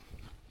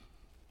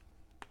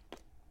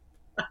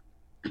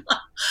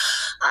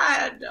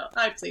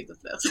 I plead the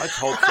fifth. Let's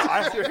hope so.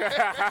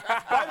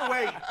 By the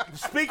way,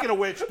 speaking of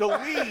which, the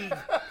league,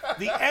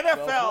 the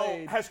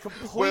NFL has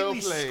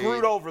completely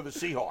screwed over the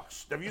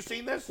Seahawks. Have you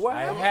seen this? What?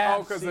 I have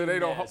Oh, because seen they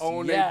don't this.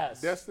 own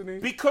Yes. their destiny?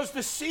 Because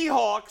the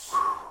Seahawks,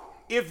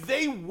 if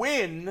they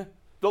win,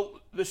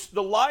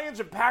 the Lions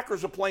and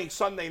Packers are playing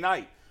Sunday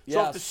night.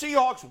 So if the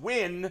Seahawks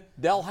win,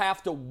 they'll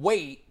have to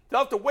wait.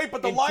 They'll have to wait,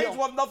 but the Until- Lions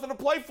will have nothing to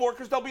play for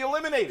because they'll be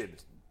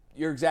eliminated.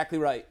 You're exactly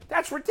right.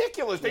 That's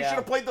ridiculous. They should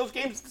have played those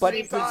games at the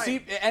same time. See,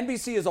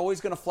 NBC is always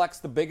going to flex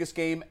the biggest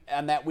game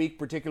on that week,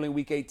 particularly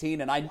week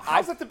 18. And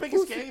how's that the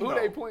biggest game? Who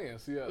they playing?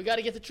 Yeah. We got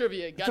to get the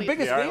trivia. It's the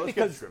biggest game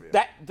because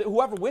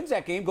whoever wins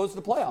that game goes to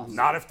the playoffs.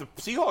 Not if the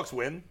Seahawks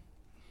win.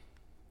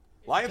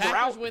 Lions Packers are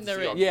out. Win,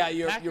 they're in. Yeah,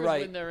 you're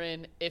right. Win, they're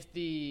in. If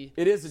the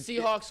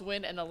Seahawks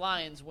win and the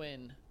Lions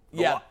win.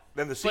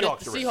 Then the Seahawks but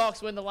if the are in.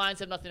 Seahawks win, the Lions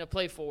have nothing to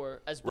play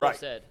for, as Bill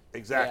said.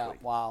 Exactly.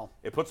 Yeah, wow.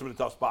 It puts them in a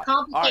tough spot.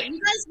 All right. You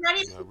guys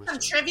ready for some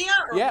trivia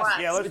or yes. what?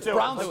 Yeah, let's it's do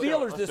Browns it.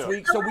 Steelers this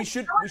week, so we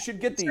should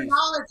get these.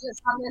 Knowledge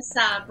on this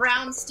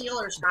Browns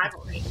Steelers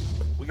rivalry.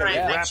 We got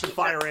rapid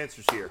fire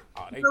answers here.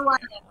 Okay, who won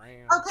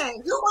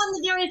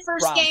the very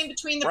first game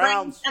between the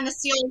Browns and the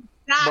Steelers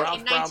back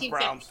in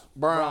 1950?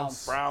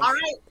 Browns. All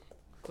right.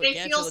 They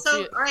feel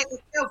so. All right,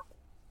 let's go.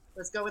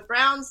 Let's go with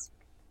Browns.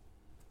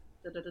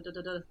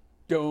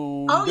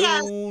 Oh,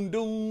 yes.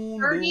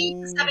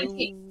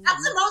 30-17.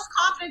 That's the most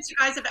confidence you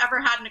guys have ever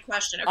had in a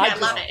question. Okay, I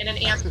love it. In an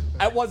answer.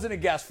 That wasn't a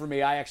guess for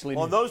me. I actually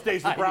Well, in those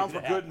days, the Browns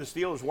were good and the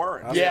Steelers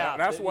weren't. Yeah,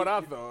 that's what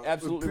I thought.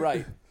 Absolutely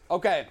right.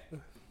 Okay.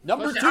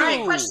 Number 2. All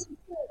right, question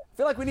 2. I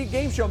feel like we need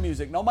game show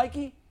music. No,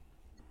 Mikey?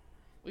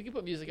 We can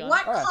put music on.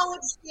 What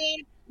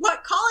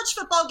college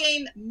football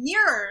game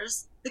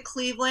mirrors the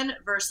Cleveland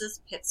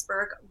versus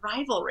Pittsburgh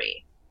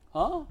rivalry?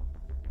 Huh?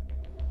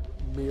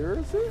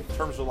 Mirrors it? In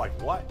terms of like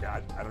what?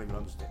 I don't even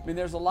understand. I mean,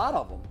 there's a lot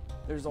of them.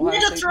 There's I'm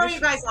going to throw you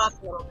guys off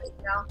a little bit,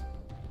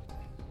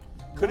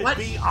 Could it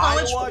be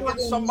Iowa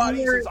against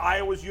somebody since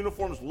Iowa's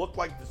uniforms look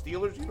like the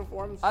Steelers'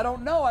 uniforms? I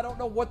don't know. I don't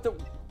know what the.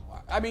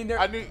 I mean,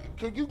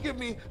 Can you give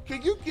me?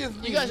 You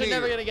guys are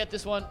never going to get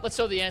this one. Let's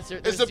show the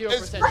answer. There's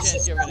 0%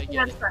 chance you're going to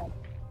get it.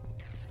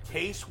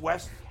 Case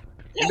Western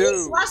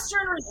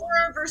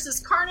Reserve versus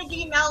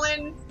Carnegie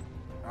Mellon.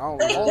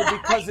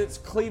 Because it's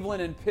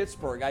Cleveland and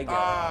Pittsburgh. I get it.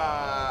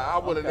 I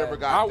would have never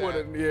got that. I would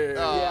have,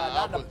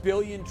 not in a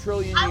billion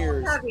trillion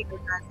years.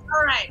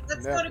 All right,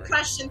 let's go to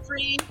question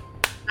 3.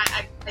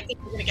 I think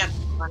we're going to get this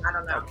one. I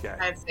don't know. Okay.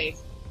 I have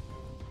faith.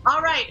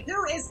 All right,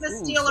 who is the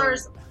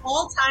Steelers'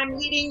 all-time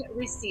leading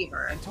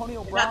receiver?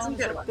 Antonio Brown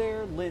is up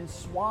there. Lynn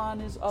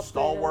Swann is up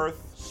there.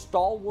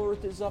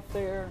 Stallworth is up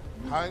there.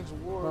 Hines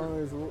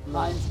Ward.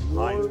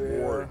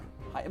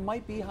 It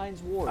might be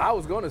Hines Ward. I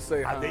was going to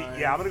say Hines.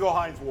 I'm going to go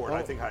Hines Ward.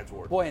 I think Hines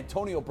Ward. Boy,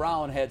 Antonio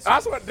Brown had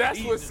some.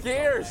 That's what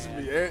scares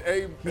me.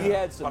 He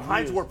had some. But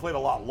Hines Ward played a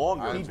lot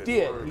longer. He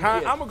did.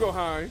 I'm going to go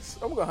Hines.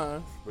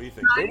 What do you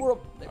think? They were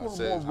a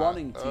more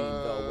running team,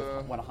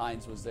 though, when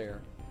Hines was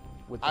there.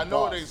 I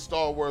know it ain't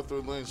Stallworth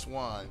or Lynn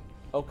Swann.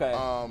 Okay.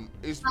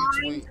 It's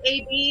between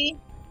AB.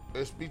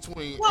 It's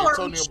between Antonio.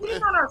 Antonio. Are we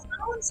cheating on our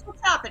phones?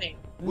 What's happening?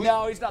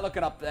 No, he's not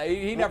looking up.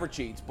 He never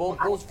cheats.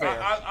 Bull's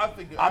fair.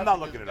 I'm not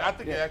looking it up. I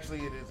think actually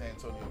it is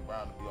Antonio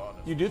Brown, to be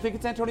honest. You do think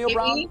it's Antonio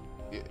Brown?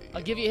 Yeah.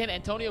 I'll give you a hint.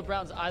 Antonio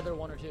Brown's either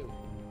 1 or 2.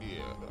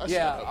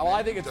 Yeah. Well,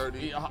 I think it's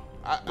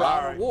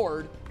Brown or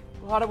Ward.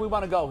 How do we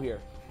want to go here?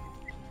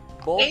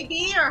 Bull?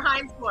 AB or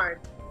Hines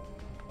Ward?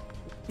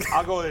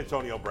 I'll go with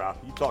Antonio Brown.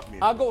 You talk to me.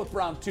 I'll go with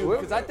Brown, too,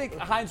 because I think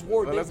Hines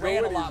Ward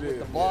ran a lot with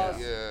the bus.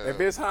 Yeah. If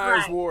it's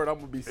Hines Ward, I'm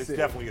going to be sick. It's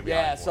definitely going to be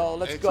Hines Ward. So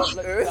let's go.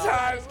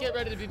 Let's get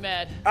ready to be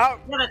mad.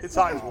 It's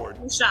Hines Ward.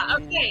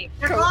 Okay,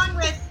 they're going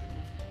with...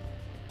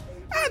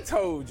 I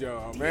told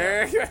y'all,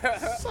 man.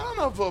 Son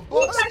of a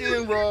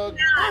buckskin rug.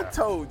 I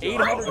told you.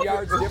 800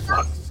 yards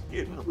difference.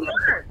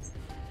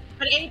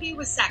 But AB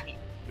was second.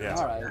 Yeah.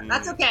 All right.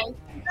 That's okay.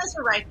 You guys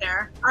were right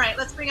there. All right,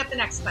 let's bring up the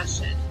next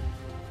question.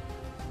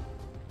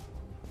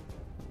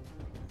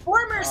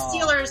 Former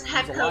Steelers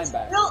head coach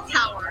Bill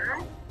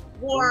Cowher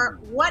wore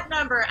what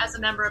number as a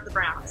member of the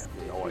Browns?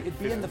 It'd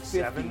be in the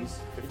 50s.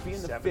 It'd be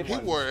in the 50s.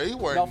 He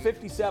wore. No,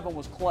 57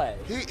 was Clay.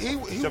 He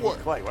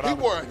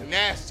wore a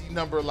nasty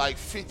number like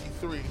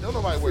 53. No,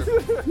 nobody wear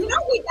 50. You know,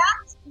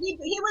 he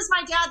was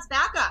my dad's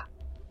backup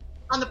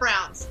on the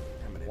Browns.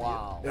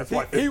 Wow.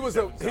 He was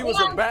a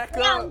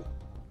backup.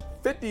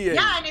 58.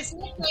 Yeah, and his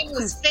nickname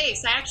was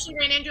Face. I actually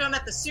ran into him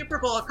at the Super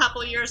Bowl a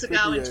couple of years ago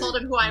 58. And told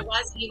him who I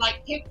was. And he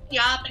picked me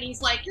up and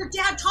he's like, "Your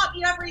dad taught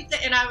me everything."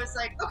 And I was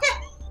like, "Okay."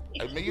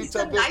 Hey, man, you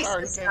tell Bill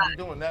Cowher he can't be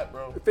doing that,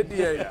 bro.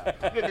 58. You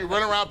can't be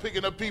running around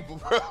picking up people,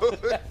 bro.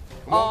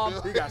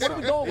 He got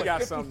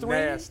something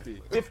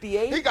nasty.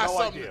 58? He got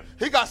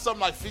something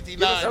like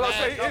 59.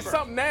 It's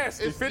something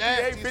nasty. It's 58,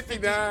 nasty,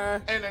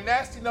 59. And the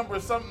nasty number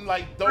is something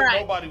like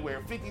nobody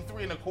wear.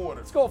 53 and a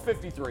quarter. Let's go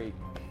 53.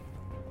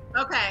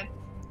 Okay.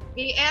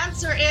 The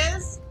answer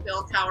is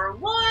Bill Cowher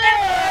won.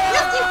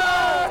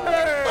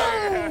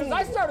 Because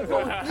I started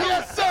going,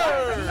 yes,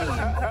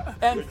 sir.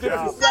 And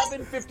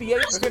 57,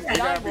 58,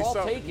 59 were all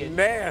taken.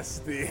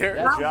 Nasty. Good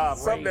job.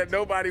 Something that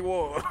nobody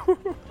wore.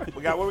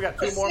 We got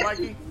 2 more,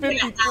 Mikey?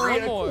 53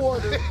 and a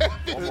quarter.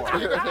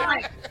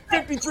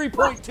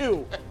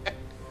 53.2.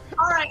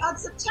 All right. On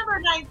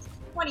September 9th,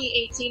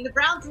 2018, the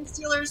Browns and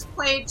Steelers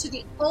played to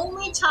the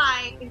only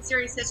tie in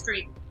series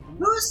history.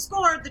 Who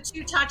scored the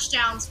 2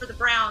 touchdowns for the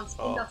Browns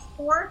in the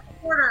fourth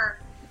quarter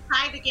to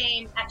tie the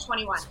game at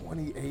 21?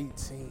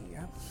 2018.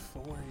 That was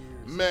 4 years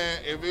Man,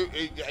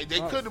 they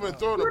couldn't have been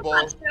throwing the ball.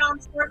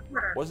 Touchdowns, fourth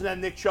quarter. Wasn't that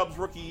Nick Chubb's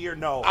rookie year?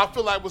 No. I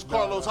feel like it was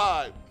Carlos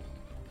Hyde.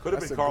 Could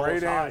have been Carlos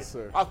great Hyde.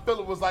 Answer. I feel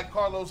it was like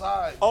Carlos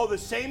Hyde. Oh, the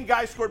same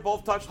guy scored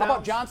both touchdowns? How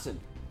about Johnson?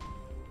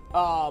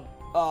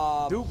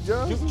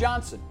 Duke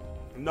Johnson.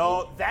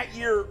 No, that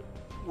year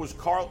was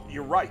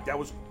You're right. That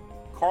was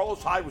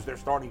Carlos Hyde was their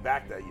starting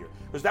back that year.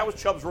 Because that was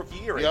Chubb's rookie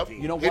year. Yep.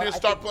 18. You know He what? didn't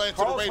start playing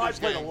until the Carlos Raiders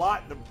Hyde played game. a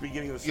lot in the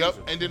beginning of the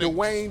season. And then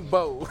Dwayne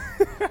Bowe.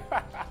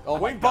 Oh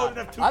my Wayne Bowe God.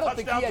 didn't have two I don't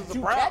think he touchdowns had as the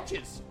 2 Browns.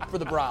 catches for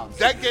the Browns.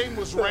 that game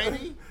was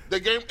rainy. The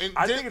game. And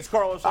I think it's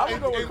Carlos Hyde. I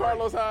would go with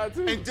Carlos Hyde,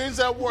 too. And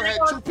Denzel Ward had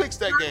 2 picks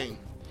that game.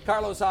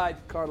 Carlos Hyde.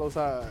 Carlos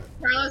Hyde.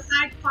 Carlos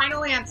Hyde,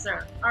 final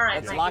answer. All right,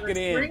 Let's Mikey, lock it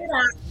in. Bring it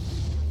up.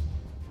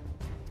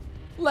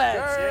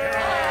 Let's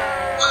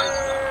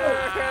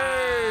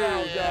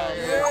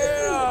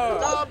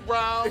Stop,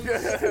 Browns.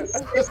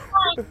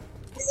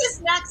 This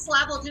is next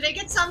level. Do they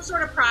get some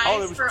sort of prize Oh,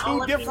 there for was all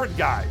 2 of different these?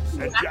 guys.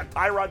 And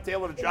Tyrod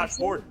Taylor and Josh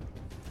Gordon.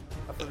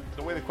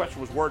 The way the question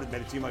was worded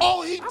made it seem like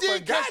He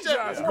did catch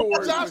that. Josh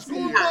Gordon Josh was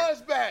Gordon here.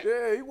 was back.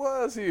 Yeah, he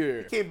was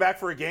here. he came back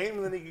for a game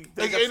and then he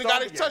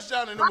Got his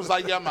touchdown and it was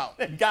like, yeah, I'm out.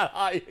 got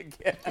high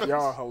again.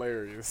 Y'all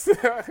hilarious.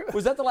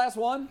 Was that the last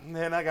one? And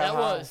then I got That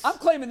high. was. I'm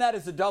claiming that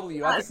as a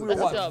W. I think we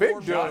were That's a what? big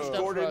four dub. games? Josh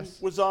Gordon us.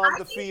 was on the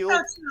I think field, so,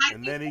 too. I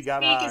and think then he this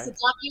got week high. is a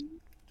W.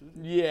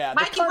 Yeah, the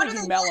Mikey, what do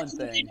Carnegie they Mellon get? Do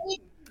they thing. get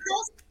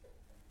this?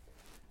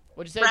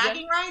 What'd you say,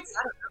 Bragging Jen? rights?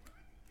 I don't know.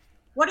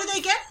 What do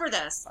they get for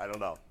this? I don't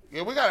know.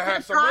 Yeah, we gotta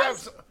have some.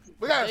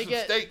 We gotta have They some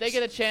get steaks. they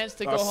get a chance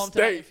to A go home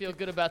tonight and steak. feel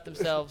good about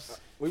themselves.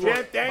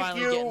 Jen, thank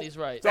finally you. getting these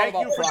right. Thank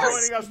all you for about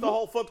prize. joining us the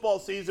whole football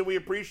season. We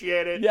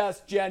appreciate it.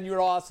 Yes, Jen, you're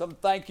awesome.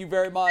 Thank you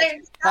very much.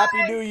 Thanks, Happy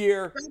guys. New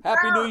Year. Thanks,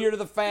 Happy New guys. Year to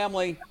the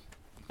family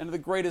and to the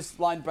greatest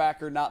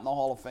linebacker not in the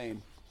Hall of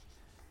Fame,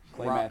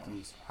 Clay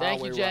Matthews.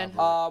 Thank you, Jen.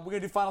 We're going to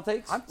do final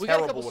takes? We got a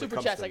Terrible couple when it super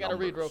comes chats to I got to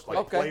read real numbers. quick.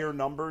 Like Okay. player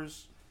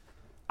numbers.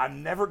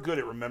 I'm never good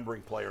at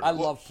remembering player I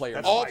numbers. love player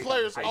That's numbers. All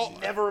I players,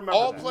 never remember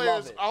all that.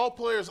 players, all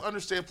players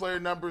understand player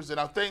numbers, and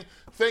I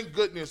thank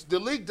goodness the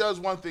league does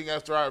one thing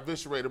after I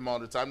eviscerate them all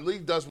the time. The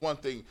league does one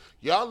thing.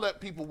 Y'all let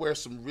people wear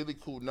some really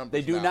cool numbers.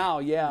 They do now,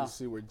 yeah. Let's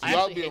see where I Y'all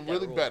actually being hate that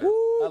really rule. better.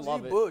 Woo, I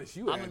love G. it. Bush,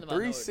 you I'm in had the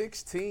minority.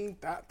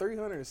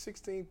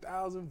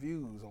 316,000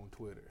 views on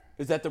Twitter.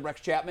 Is that the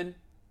Rex Chapman?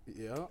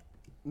 Yeah.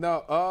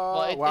 No,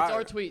 Well, it's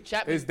our tweet.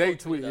 Chapman's It's they quote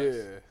tweet, tweeted us.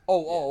 yeah.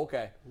 Oh,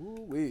 okay.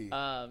 Ooh-wee.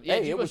 Yeah,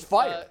 Hey, G. it was Bush,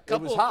 fire. It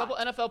Couple was hot.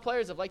 NFL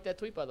players have liked that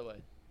tweet, by the way.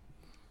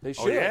 They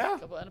should. yeah? A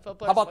couple NFL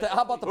players. How about have the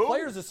liked the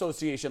Players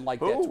Association like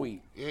that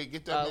tweet? Yeah,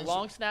 get that. man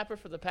long snapper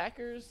for the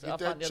Packers. Get Up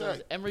that on the other was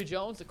check. Emory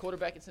Jones, the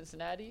quarterback at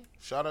Cincinnati.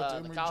 Shout out to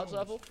the Emory college Jones.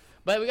 level.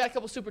 But we got a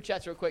couple super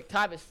chats real quick.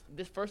 Tyvis,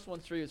 this first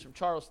one's for you. It's from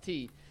Charles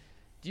T.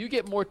 Do you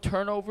get more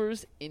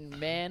turnovers in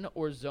man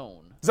or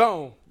zone?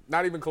 Zone.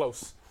 Not even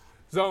close.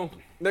 Zone.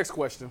 Next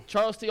question.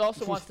 Charles T.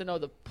 also wants to know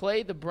the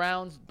play the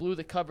Browns blew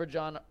the coverage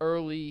on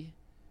early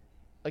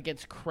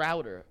against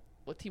Crowder.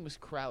 What team was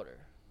Crowder?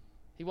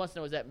 He wants to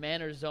know, is that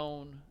man or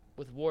zone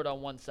with Ward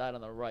on one side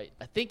on the right?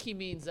 I think he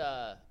means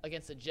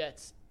against the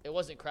Jets. It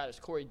wasn't Crowder. It's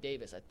Corey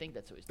Davis. I think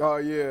that's who he's talking Oh,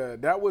 yeah.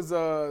 That was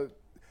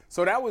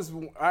so that was,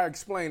 I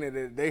explained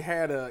it. They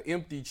had an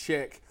empty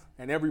check,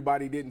 and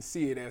everybody didn't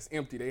see it as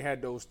empty. They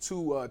had those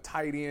 2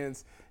 tight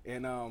ends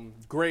in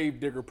grave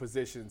digger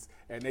positions,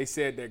 and they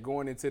said that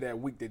going into that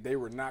week that they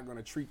were not going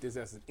to treat this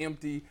as an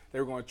empty. They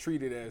were going to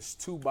treat it as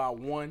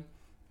 2-by-1,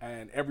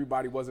 and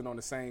everybody wasn't on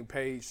the same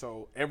page.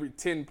 So every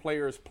 10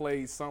 players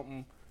played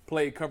something,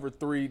 played cover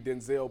 3,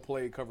 Denzel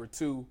played cover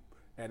 2,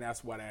 and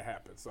that's why that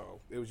happened.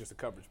 So it was just a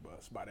coverage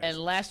bust by that. And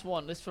last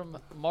one, this from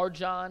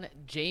Marjan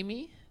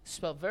Jamie,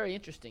 spelled very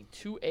interesting.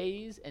 2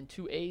 A's and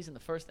 2 A's in the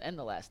first and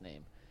the last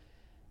name.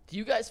 Do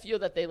you guys feel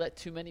that they let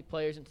too many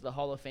players into the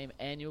Hall of Fame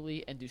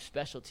annually, and do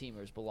special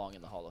teamers belong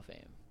in the Hall of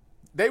Fame?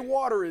 They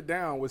water it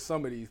down with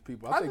some of these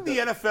people. I think the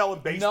NFL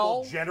and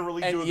baseball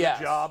generally do a good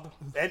job.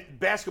 And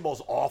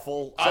basketball's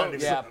awful. Some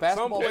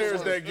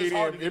players that get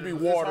in, it be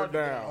watered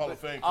down. Hall of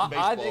Fame I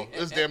baseball. think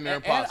It's damn near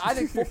and impossible. I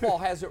think football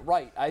has it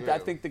right. I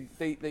think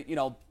they you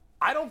know.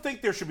 I don't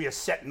think there should be a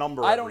set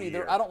number. I don't every either.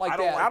 year. I don't like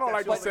that. I don't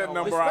like the But set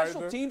number The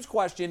special either. teams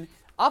question,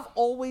 I've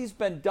always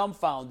been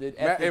dumbfounded.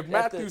 If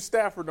Matthew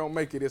Stafford don't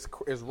make it, it's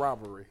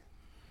robbery.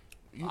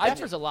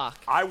 Stafford's a lock.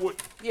 I would.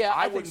 Yeah,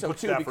 I think wouldn't so put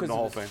too Stafford because in the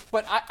Hall of of it.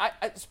 Fame.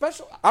 But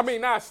special. I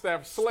mean, not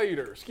Stafford,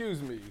 Slater.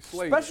 Excuse me,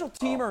 Slater. Special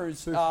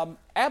teamers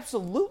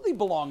absolutely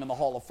belong in the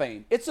Hall of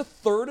Fame. It's a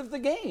third of the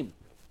game.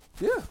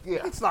 Yeah.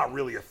 It's not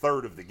really a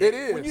third of the game. It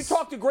is. When you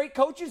talk to great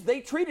coaches,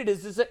 they treat it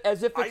as if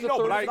it's a third but of it's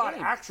the not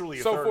game. actually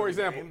a So, third for of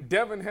the example, game.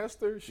 Devin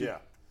Hester. Yeah.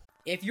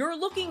 If you're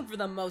looking for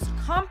the most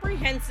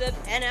comprehensive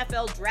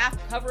NFL draft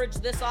coverage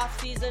this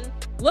offseason,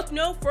 look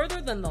no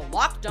further than the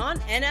Locked On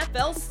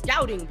NFL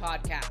Scouting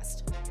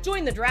Podcast.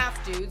 Join the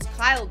draft dudes,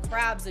 Kyle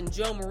Krabs and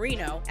Joe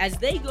Marino, as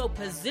they go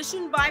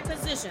position by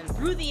position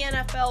through the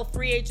NFL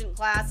free agent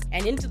class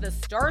and into the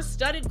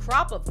star-studded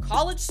crop of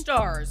college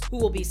stars who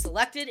will be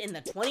selected in the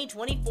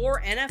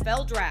 2024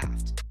 NFL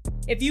Draft.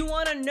 If you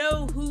want to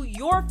know who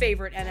your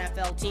favorite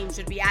NFL team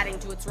should be adding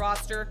to its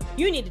roster,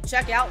 you need to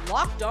check out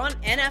Locked On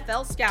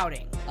NFL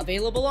Scouting,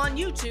 available on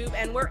YouTube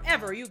and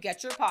wherever you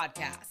get your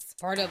podcasts.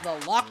 Part of the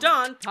Locked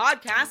On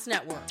Podcast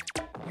Network,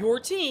 your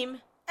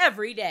team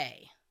every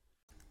day.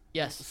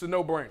 Yes. It's a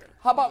no-brainer.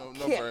 How about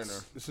kicks?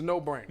 No-brainer. It's a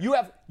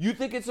no-brainer. You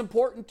think it's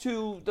important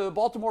to the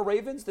Baltimore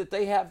Ravens that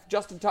they have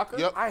Justin Tucker?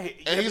 Yep.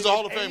 And he's a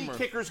Hall of Famer. Any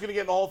kicker's going to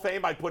get in the Hall of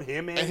Fame, I'd put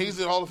him in. And he's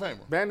in the Hall of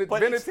Famer.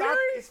 But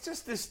it's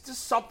just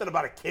something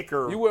about a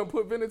kicker. You wouldn't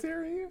put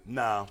Vinatieri in?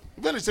 No.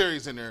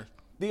 Vinatieri's in there.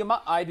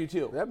 I do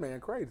too. That man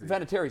crazy.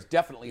 Vinatieri's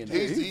definitely in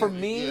there. For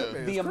me,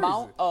 the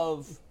amount crazy.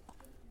 of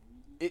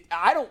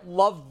I don't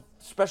love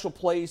special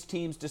plays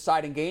teams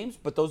deciding games,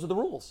 but those are the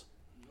rules.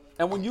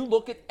 And when you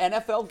look at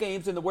NFL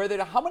games and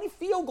how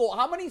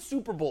many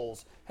Super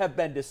Bowls have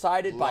been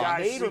decided by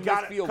made or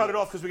missed field goals? Cut it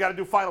off because we got to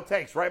do final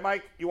takes, right,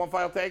 Mike? You want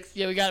final takes?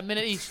 Yeah, we got a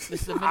minute each.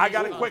 This is a minute I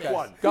got a quick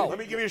one. Go. Let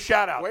me give you a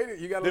shout out. Wait,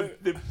 you got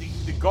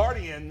the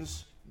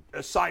Guardians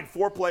assigned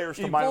 4 players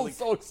to minor league.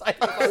 So excited.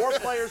 4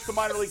 players to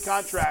minor league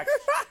contracts.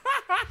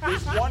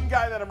 There's one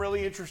guy that I'm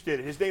really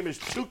interested in. His name is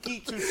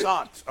Tuki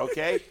Toussaint,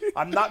 okay?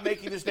 I'm not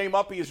making this name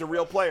up. He is a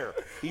real player.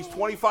 He's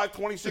 25,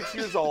 26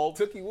 years old.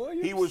 Tuki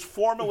Williams? He was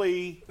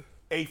formerly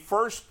a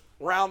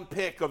first-round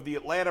pick of the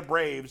Atlanta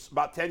Braves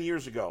about 10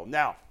 years ago.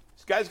 Now,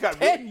 this guy's got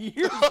 10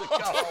 years ago.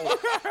 Oh,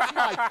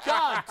 my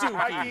God,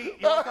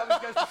 Tuki. You want to tell these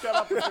guys to shut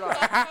up or should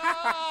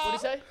I? What do you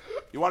say?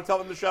 You want to tell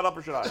them to shut up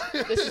or should I?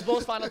 This is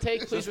Bo's final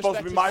take. This Please is supposed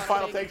to be my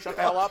final take. Shut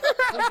the hell up.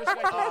 Please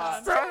respect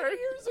his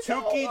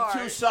time. Tuki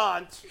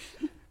Toussaint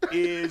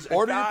is a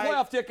Order your guy,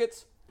 playoff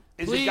tickets.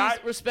 Please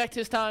respect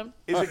his time.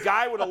 Is a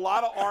guy with a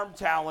lot of arm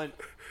talent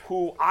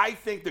who I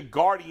think the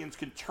Guardians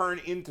can turn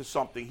into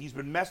something. He's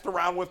been messed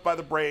around with by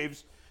the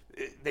Braves.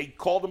 They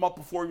called him up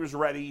before he was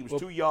ready. He was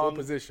too young. What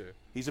position?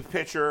 He's a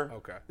pitcher.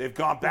 Okay. They've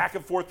gone back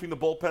and forth between the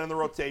bullpen and the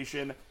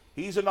rotation.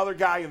 He's another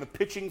guy in the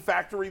pitching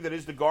factory that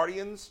is the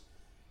Guardians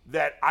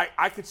that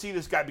I could see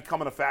this guy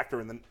becoming a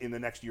factor in the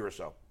next year or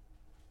so.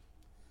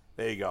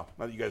 There you go.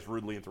 Now that you guys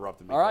rudely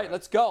interrupted me. All right,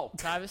 let's go.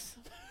 Travis?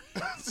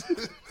 I'm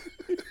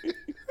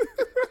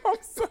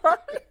sorry.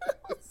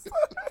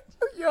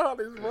 Y'all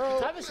is wrong.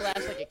 Travis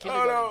laughs like a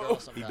kindergarten girl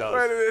sometimes. He does.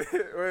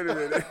 Wait a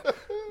minute.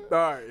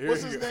 All right.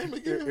 What's his name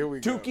again? Here we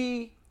go.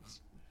 Tuki.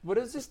 What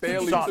is this?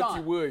 Stanley Tuki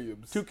Tuki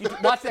Williams.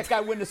 Tuki. Watch that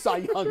guy win the Cy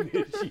Young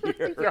this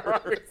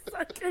year.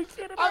 I can't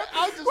get it.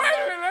 I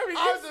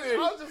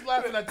was just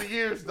laughing at the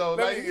years, though.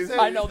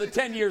 I know, the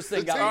 10 years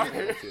thing got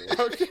me.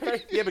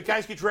 Okay. Yeah, but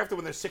guys get drafted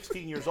when they're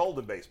 16 years old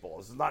in baseball.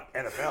 This is not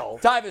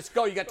NFL. Tyvis,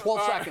 go. You got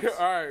 12 seconds.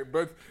 All right,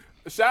 but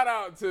shout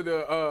out to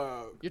the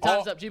your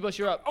time's up, G-Bush,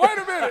 you're up. Wait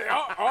a minute.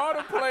 All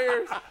the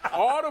players,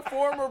 all the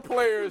former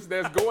players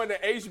that's going to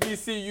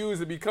HBCUs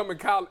and becoming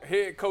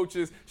head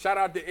coaches. Shout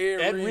out to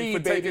Ed Reed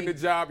for taking the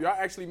job. Y'all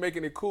actually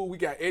making it cool. We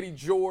got Eddie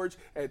George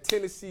at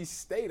Tennessee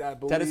State, I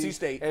believe. Tennessee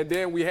State. And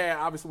then we had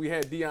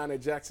Deion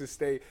at Jackson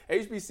State.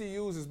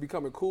 HBCUs is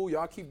becoming cool.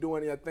 Y'all keep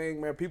doing your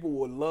thing, man. People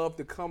would love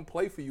to come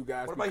play for you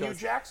guys. What about Hugh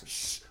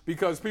Jackson?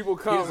 Because people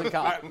come. He doesn't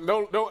count.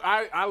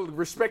 I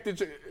respected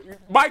you.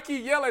 Mikey,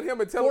 yell at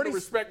him and tell him to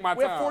respect my time.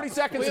 We have 40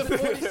 seconds. We have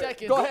 40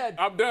 seconds. Go ahead.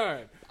 I'm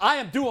done. I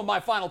am doing my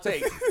final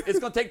take. It's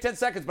going to take 10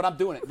 seconds, but I'm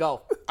doing it.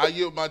 Go. I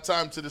yield my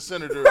time to the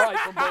senator. All right.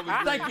 From Bowling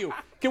Green. Thank you.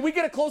 Can we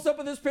get a close-up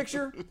of this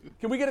picture?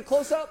 Can we get a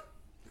close-up?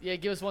 Yeah,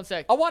 give us 1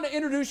 sec. I want to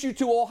introduce you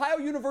to Ohio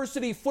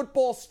University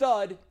football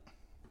stud,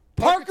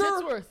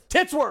 Parker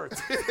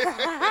Titsworth.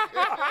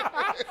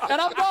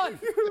 And I'm done.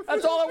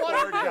 That's all I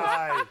wanted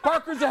to do.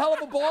 Parker's a hell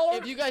of a baller.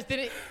 If you guys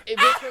didn't,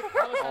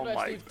 how much time do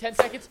I have, 10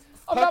 seconds?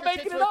 I'm Parker not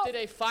making it up. did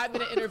a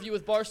 5-minute interview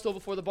with Barstool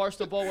before the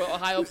Barstool Bowl where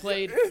Ohio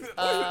played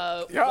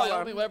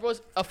Wyoming, whatever it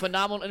was. A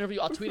phenomenal interview.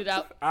 I'll tweet it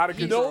out. Out of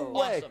control. No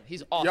way. Awesome.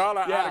 He's awesome. Y'all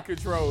are out of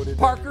control.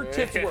 Parker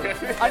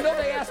Titsworth. I know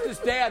they asked his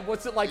dad,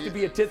 what's it like to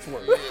be a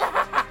Titsworth?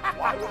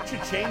 Why wouldn't you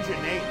change your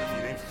name if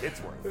your name's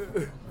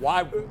Titsworth?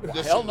 Why?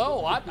 Hell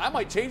no. I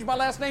might change my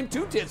last name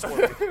to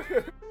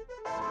Titsworth.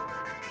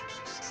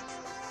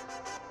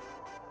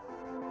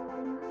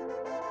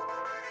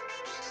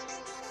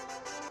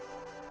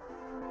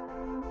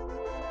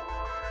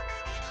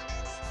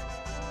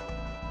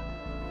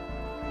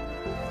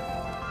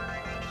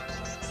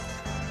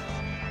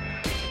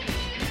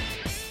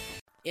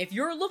 If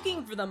you're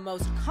looking for the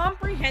most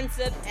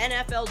comprehensive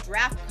NFL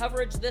draft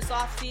coverage this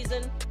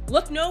offseason,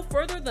 look no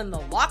further than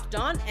the Locked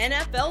On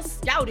NFL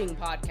Scouting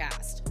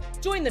Podcast.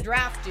 Join the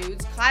draft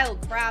dudes, Kyle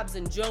Krabs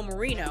and Joe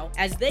Marino,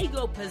 as they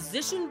go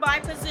position by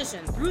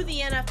position through the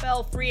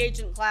NFL free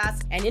agent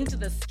class and into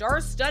the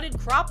star-studded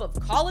crop of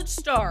college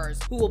stars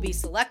who will be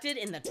selected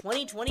in the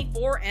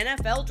 2024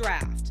 NFL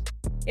Draft.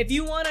 If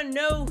you want to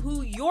know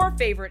who your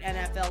favorite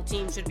NFL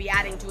team should be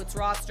adding to its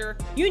roster,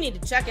 you need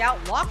to check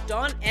out Locked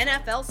On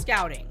NFL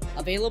Scouting,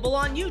 available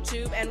on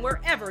YouTube and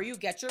wherever you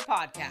get your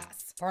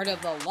podcasts. Part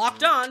of the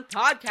Locked On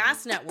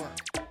Podcast Network,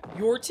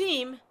 your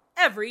team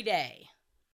every day.